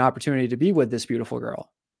that I have an opportunity to be with this beautiful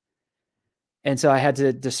girl. And so I had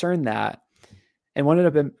to discern that. And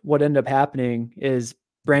what ended up happening is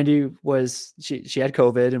Brandy she had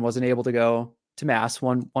COVID and wasn't able to go to mass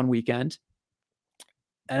one weekend.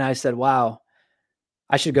 And I said, wow,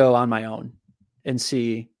 I should go on my own and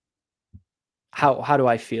see how do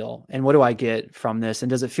I feel and what do I get from this? And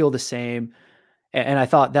does it feel the same? And I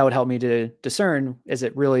thought that would help me to discern, is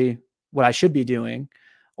it really what I should be doing?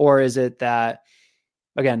 Or is it that,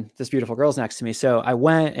 again, this beautiful girl's next to me? So I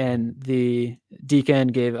went and the deacon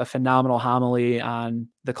gave a phenomenal homily on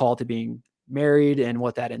the call to being married and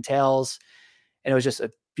what that entails. And it was just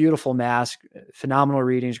a beautiful mass, phenomenal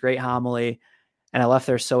readings, great homily. And I left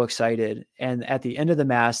there so excited. And at the end of the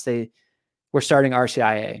mass, they were starting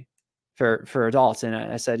RCIA for adults. And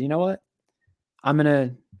I said, you know what? I'm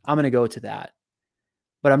going to go to that,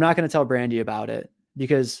 but I'm not going to tell Brandy about it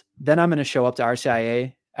because then I'm going to show up to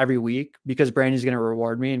RCIA every week because Brandy's going to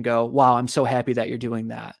reward me and go, wow, I'm so happy that you're doing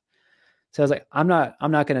that. So I was like, I'm not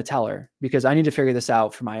going to tell her because I need to figure this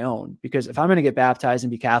out for my own, because if I'm going to get baptized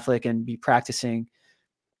and be Catholic and be practicing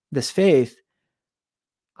this faith,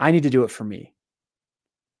 I need to do it for me.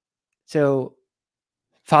 So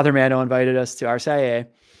Father Mano invited us to RCIA.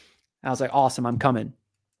 I was like, awesome, I'm coming.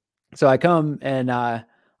 So I come and I'll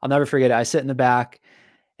never forget it. I sit in the back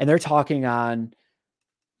and they're talking on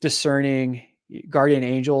discerning guardian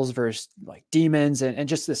angels versus like demons and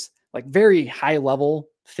just this like very high level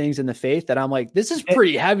things in the faith that I'm like, this is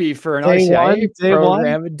pretty heavy for an RCIA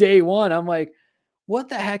program. Day one, I'm like, what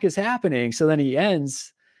the heck is happening? So then he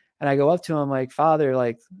ends and I go up to him like, Father,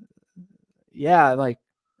 like, yeah, I'm like,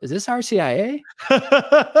 is this RCIA?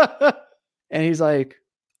 And he's like,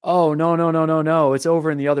 oh, no. It's over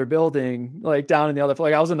in the other building, like down in the other,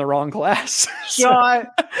 like I was in the wrong class. Shut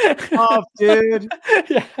up, dude.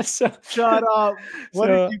 Yeah. So shut up. What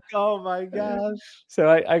did you go? Oh my gosh. So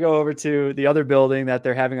I go over to the other building that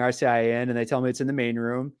they're having RCIA in, and they tell me it's in the main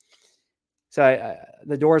room. So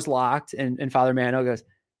the door's locked and Father Mano goes,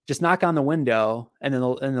 just knock on the window and then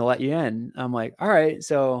they'll let you in. I'm like, all right.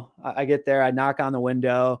 So I get there, I knock on the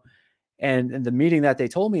window. And the meeting that they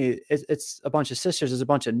told me, it's a bunch of sisters, there's a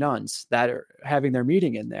bunch of nuns that are having their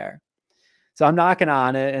meeting in there. So I'm knocking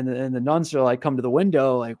on it and the nuns are like, come to the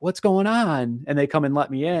window, like, what's going on? And they come and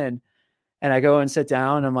let me in. And I go and sit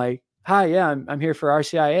down. I'm like, hi, yeah, I'm here for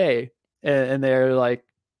RCIA. And they're like,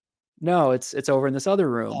 no, it's over in this other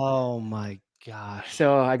room. Oh my gosh.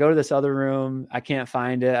 So I go to this other room. I can't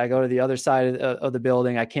find it. I go to the other side of the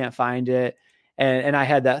building. I can't find it. And I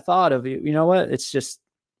had that thought of, you know what?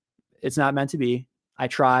 It's not meant to be. I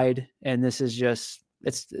tried, and this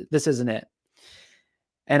isn't it.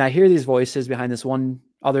 And I hear these voices behind this one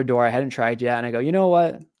other door I hadn't tried yet. And I go, you know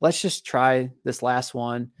what? Let's just try this last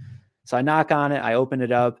one. So I knock on it. I open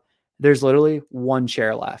it up. There's literally one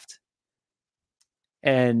chair left.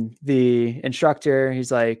 And the instructor,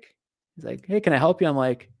 he's like, hey, can I help you? I'm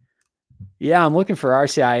like, yeah, I'm looking for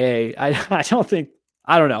RCIA. I don't think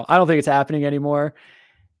it's happening anymore.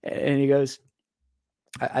 And he goes,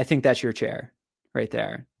 I think that's your chair right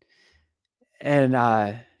there. And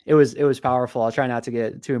it was powerful. I'll try not to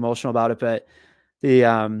get too emotional about it, but the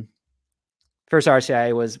first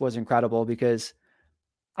RCIA was incredible because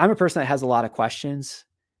I'm a person that has a lot of questions,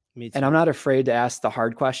 Me too. and I'm not afraid to ask the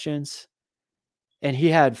hard questions. And he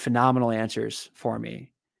had phenomenal answers for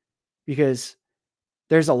me, because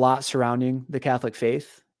there's a lot surrounding the Catholic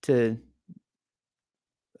faith, to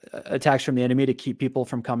attacks from the enemy to keep people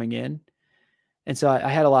from coming in. And so I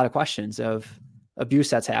had a lot of questions of abuse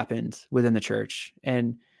that's happened within the church.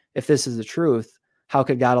 And if this is the truth, how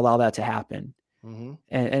could God allow that to happen? Mm-hmm.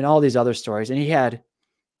 And all these other stories. And he had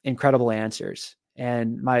incredible answers.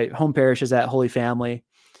 And my home parish is at Holy Family.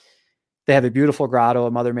 They have a beautiful grotto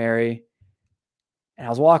of Mother Mary. And I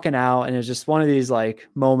was walking out, and it was just one of these like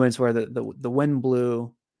moments where the wind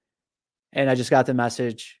blew, and I just got the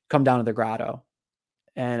message, come down to the grotto.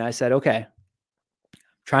 And I said, okay,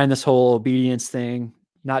 trying this whole obedience thing,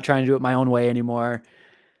 not trying to do it my own way anymore.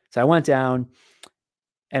 So I went down,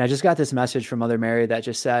 and I just got this message from Mother Mary that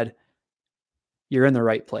just said, you're in the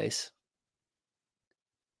right place.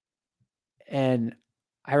 And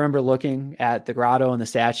I remember looking at the grotto and the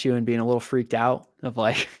statue and being a little freaked out of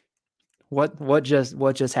like, what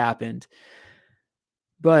just happened?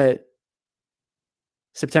 But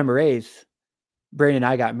September 8th, Brandon and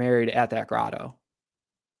I got married at that grotto.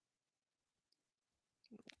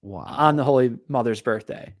 Wow. On the Holy Mother's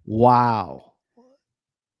birthday. Wow.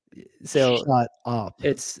 So shut up.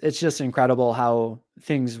 It's just incredible how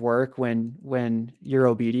things work when you're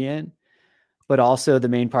obedient, but also the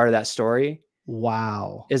main part of that story.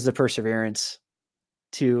 Wow. Is the perseverance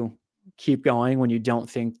to keep going when you don't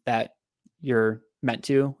think that you're meant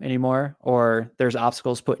to anymore, or there's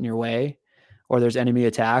obstacles put in your way, or there's enemy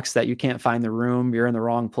attacks that you can't find the room, you're in the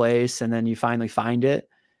wrong place, and then you finally find it.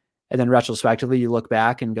 And then retrospectively, you look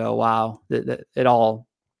back and go, wow, it all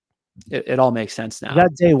makes sense now. Is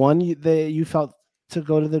that day one you felt to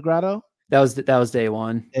go to the grotto? That was day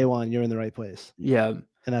one. Day one, you're in the right place. Yeah.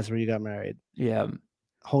 And that's where you got married. Yeah.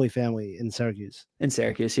 Holy Family in Syracuse. In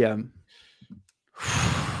Syracuse, yeah.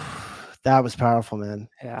 That was powerful, man.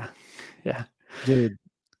 Yeah. Yeah. Dude,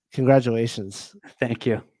 congratulations. Thank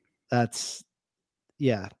you. That's,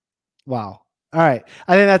 yeah. Wow. All right.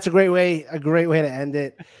 I think that's a great way to end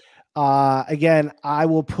it. Again, I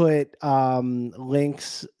will put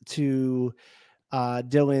links to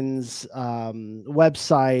Dillon's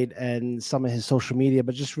website and some of his social media,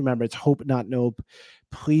 but just remember, it's Hope Not Nope.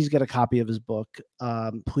 Please get a copy of his book.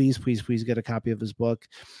 Please get a copy of his book,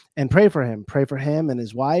 and pray for him and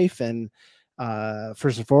his wife, and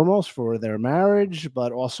first and foremost for their marriage,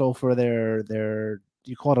 but also for their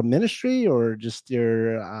you call it a ministry, or just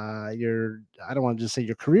your I don't want to just say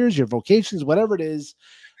your careers, your vocations, whatever it is.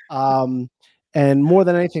 And more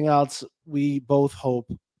than anything else, we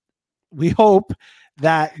hope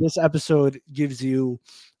that this episode gives you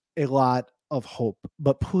a lot of hope.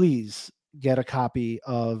 But please get a copy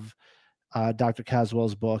of Dr.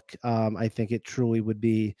 Caswell's book. I think it truly would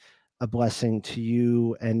be a blessing to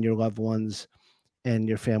you and your loved ones and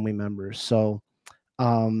your family members. So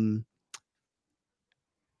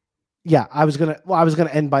yeah, I was gonna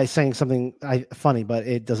end by saying something funny, but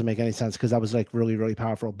it doesn't make any sense because that was like really, really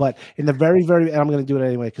powerful. But in the very, and I'm gonna do it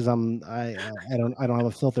anyway because I don't have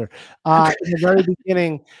a filter. In the very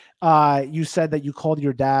beginning, you said that you called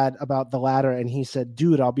your dad about the ladder, and he said,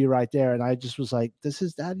 "Dude, I'll be right there." And I just was like, "Does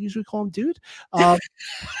his dad usually call him dude?"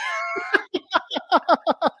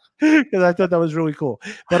 Because I thought that was really cool.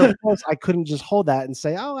 But of course, I couldn't just hold that and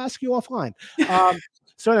say, "I'll ask you offline."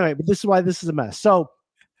 So anyway, but this is why this is a mess. So.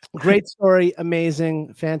 Great story.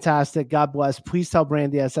 Amazing. Fantastic. God bless. Please tell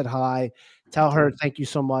Brandy I said hi. Tell her thank you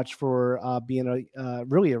so much for being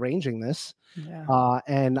really arranging this. Yeah.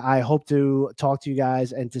 And I hope to talk to you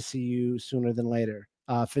guys and to see you sooner than later.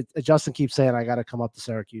 Justin keeps saying I got to come up to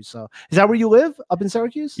Syracuse. So is that where you live? Up in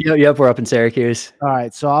Syracuse? Yep. We're up in Syracuse. All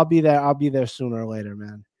right. So I'll be there sooner or later,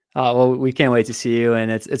 man. Well, we can't wait to see you.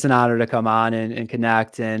 And it's an honor to come on and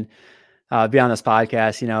connect and be on this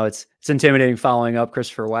podcast. You know, it's intimidating following up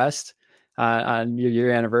Christopher West on your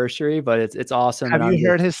year anniversary, but it's awesome. Have you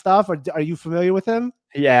heard his stuff, or are you familiar with him?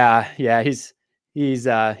 Yeah. He's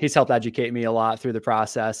helped educate me a lot through the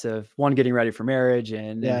process of getting ready for marriage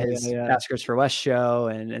and his Ask Christopher West show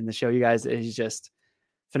and the show you guys. He's just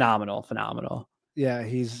phenomenal. Yeah,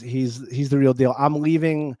 he's the real deal. I'm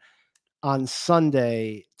leaving on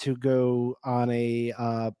Sunday to go on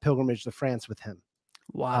a pilgrimage to France with him.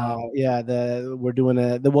 Wow. We're doing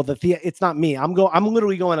it's not me. I'm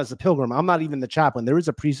literally going as a pilgrim. I'm not even the chaplain. There is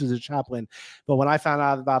a priest who's a chaplain. But when I found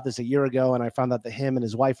out about this a year ago, and I found out that him and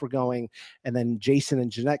his wife were going, and then Jason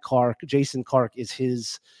and Jeanette Clark, Jason Clark is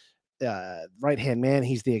his right-hand man.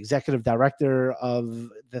 He's the executive director of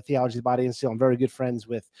the Theology of the Body Institute. I'm very good friends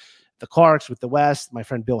with the Clarks, with the West. My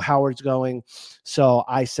friend Bill Howard's going. So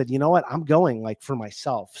I said, you know what? I'm going like for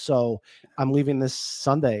myself. So I'm leaving this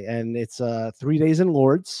Sunday, and it's 3 days in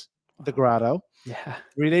Lourdes, the Grotto. Yeah.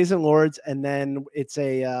 3 days in Lourdes, and then it's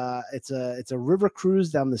a river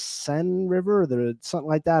cruise down the Seine River, or something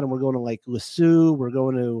like that. And we're going to like Lisieux. We're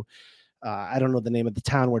going to I don't know the name of the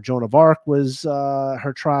town where Joan of Arc was,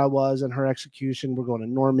 her trial was, and her execution. We're going to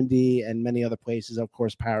Normandy and many other places, of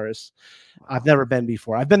course, Paris. Wow. I've never been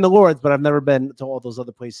before. I've been to Lourdes, but I've never been to all those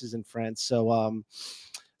other places in France. So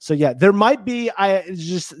yeah, there might be.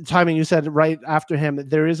 Just timing. You said right after him,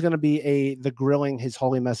 there is going to be the grilling His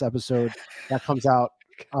Holy Mess episode that comes out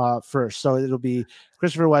first. So it'll be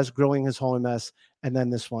Christopher West grilling His Holy Mess, and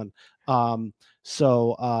then this one.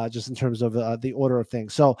 So just in terms of the order of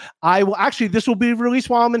things. So I will this will be released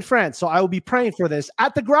while I'm in France. So I will be praying for this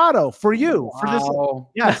at the Grotto for you. Wow. For this.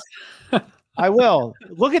 Yes, I will.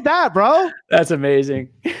 Look at that, bro. That's amazing.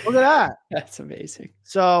 Look at that. That's amazing.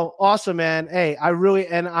 So awesome, man. Hey, I really,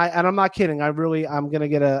 and I'm not kidding. I'm going to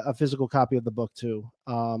get a physical copy of the book too.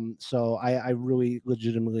 So I really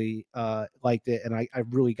legitimately liked it, and I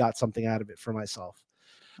really got something out of it for myself.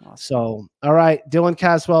 Awesome. So, all right, Dillon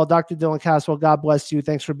Caswell, Dr. Dillon Caswell, God bless you.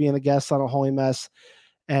 Thanks for being a guest on A Holy Mess.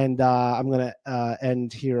 And I'm going to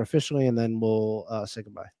end here officially, and then we'll say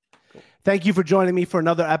goodbye. Cool. Thank you for joining me for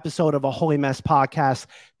another episode of A Holy Mess podcast.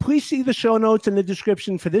 Please see the show notes in the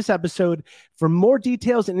description for this episode for more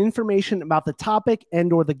details and information about the topic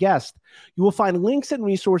and or the guest. You will find links and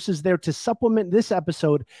resources there to supplement this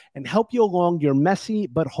episode and help you along your messy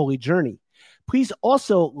but holy journey. Please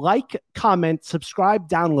also like, comment, subscribe,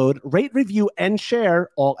 download, rate, review, and share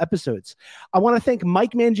all episodes. I want to thank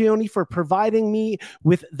Mike Mangione for providing me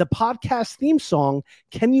with the podcast theme song,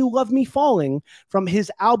 Can You Love Me Falling, from his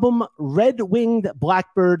album Red-Winged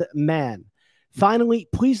Blackbird Man. Finally,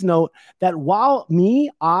 please note that while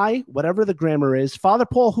whatever the grammar is, Father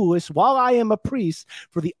Paul Hulis, while I am a priest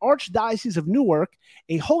for the Archdiocese of Newark,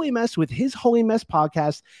 A Holy Mess with His Holy Mess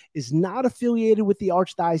podcast is not affiliated with the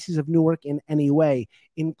Archdiocese of Newark in any way,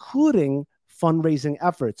 including fundraising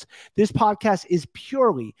efforts. This podcast is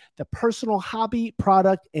purely the personal hobby,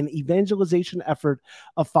 product, and evangelization effort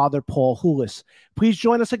of Father Paul Hulis. Please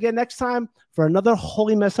join us again next time for another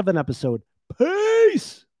Holy Mess of an episode.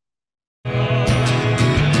 Peace!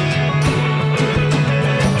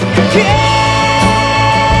 Yeah!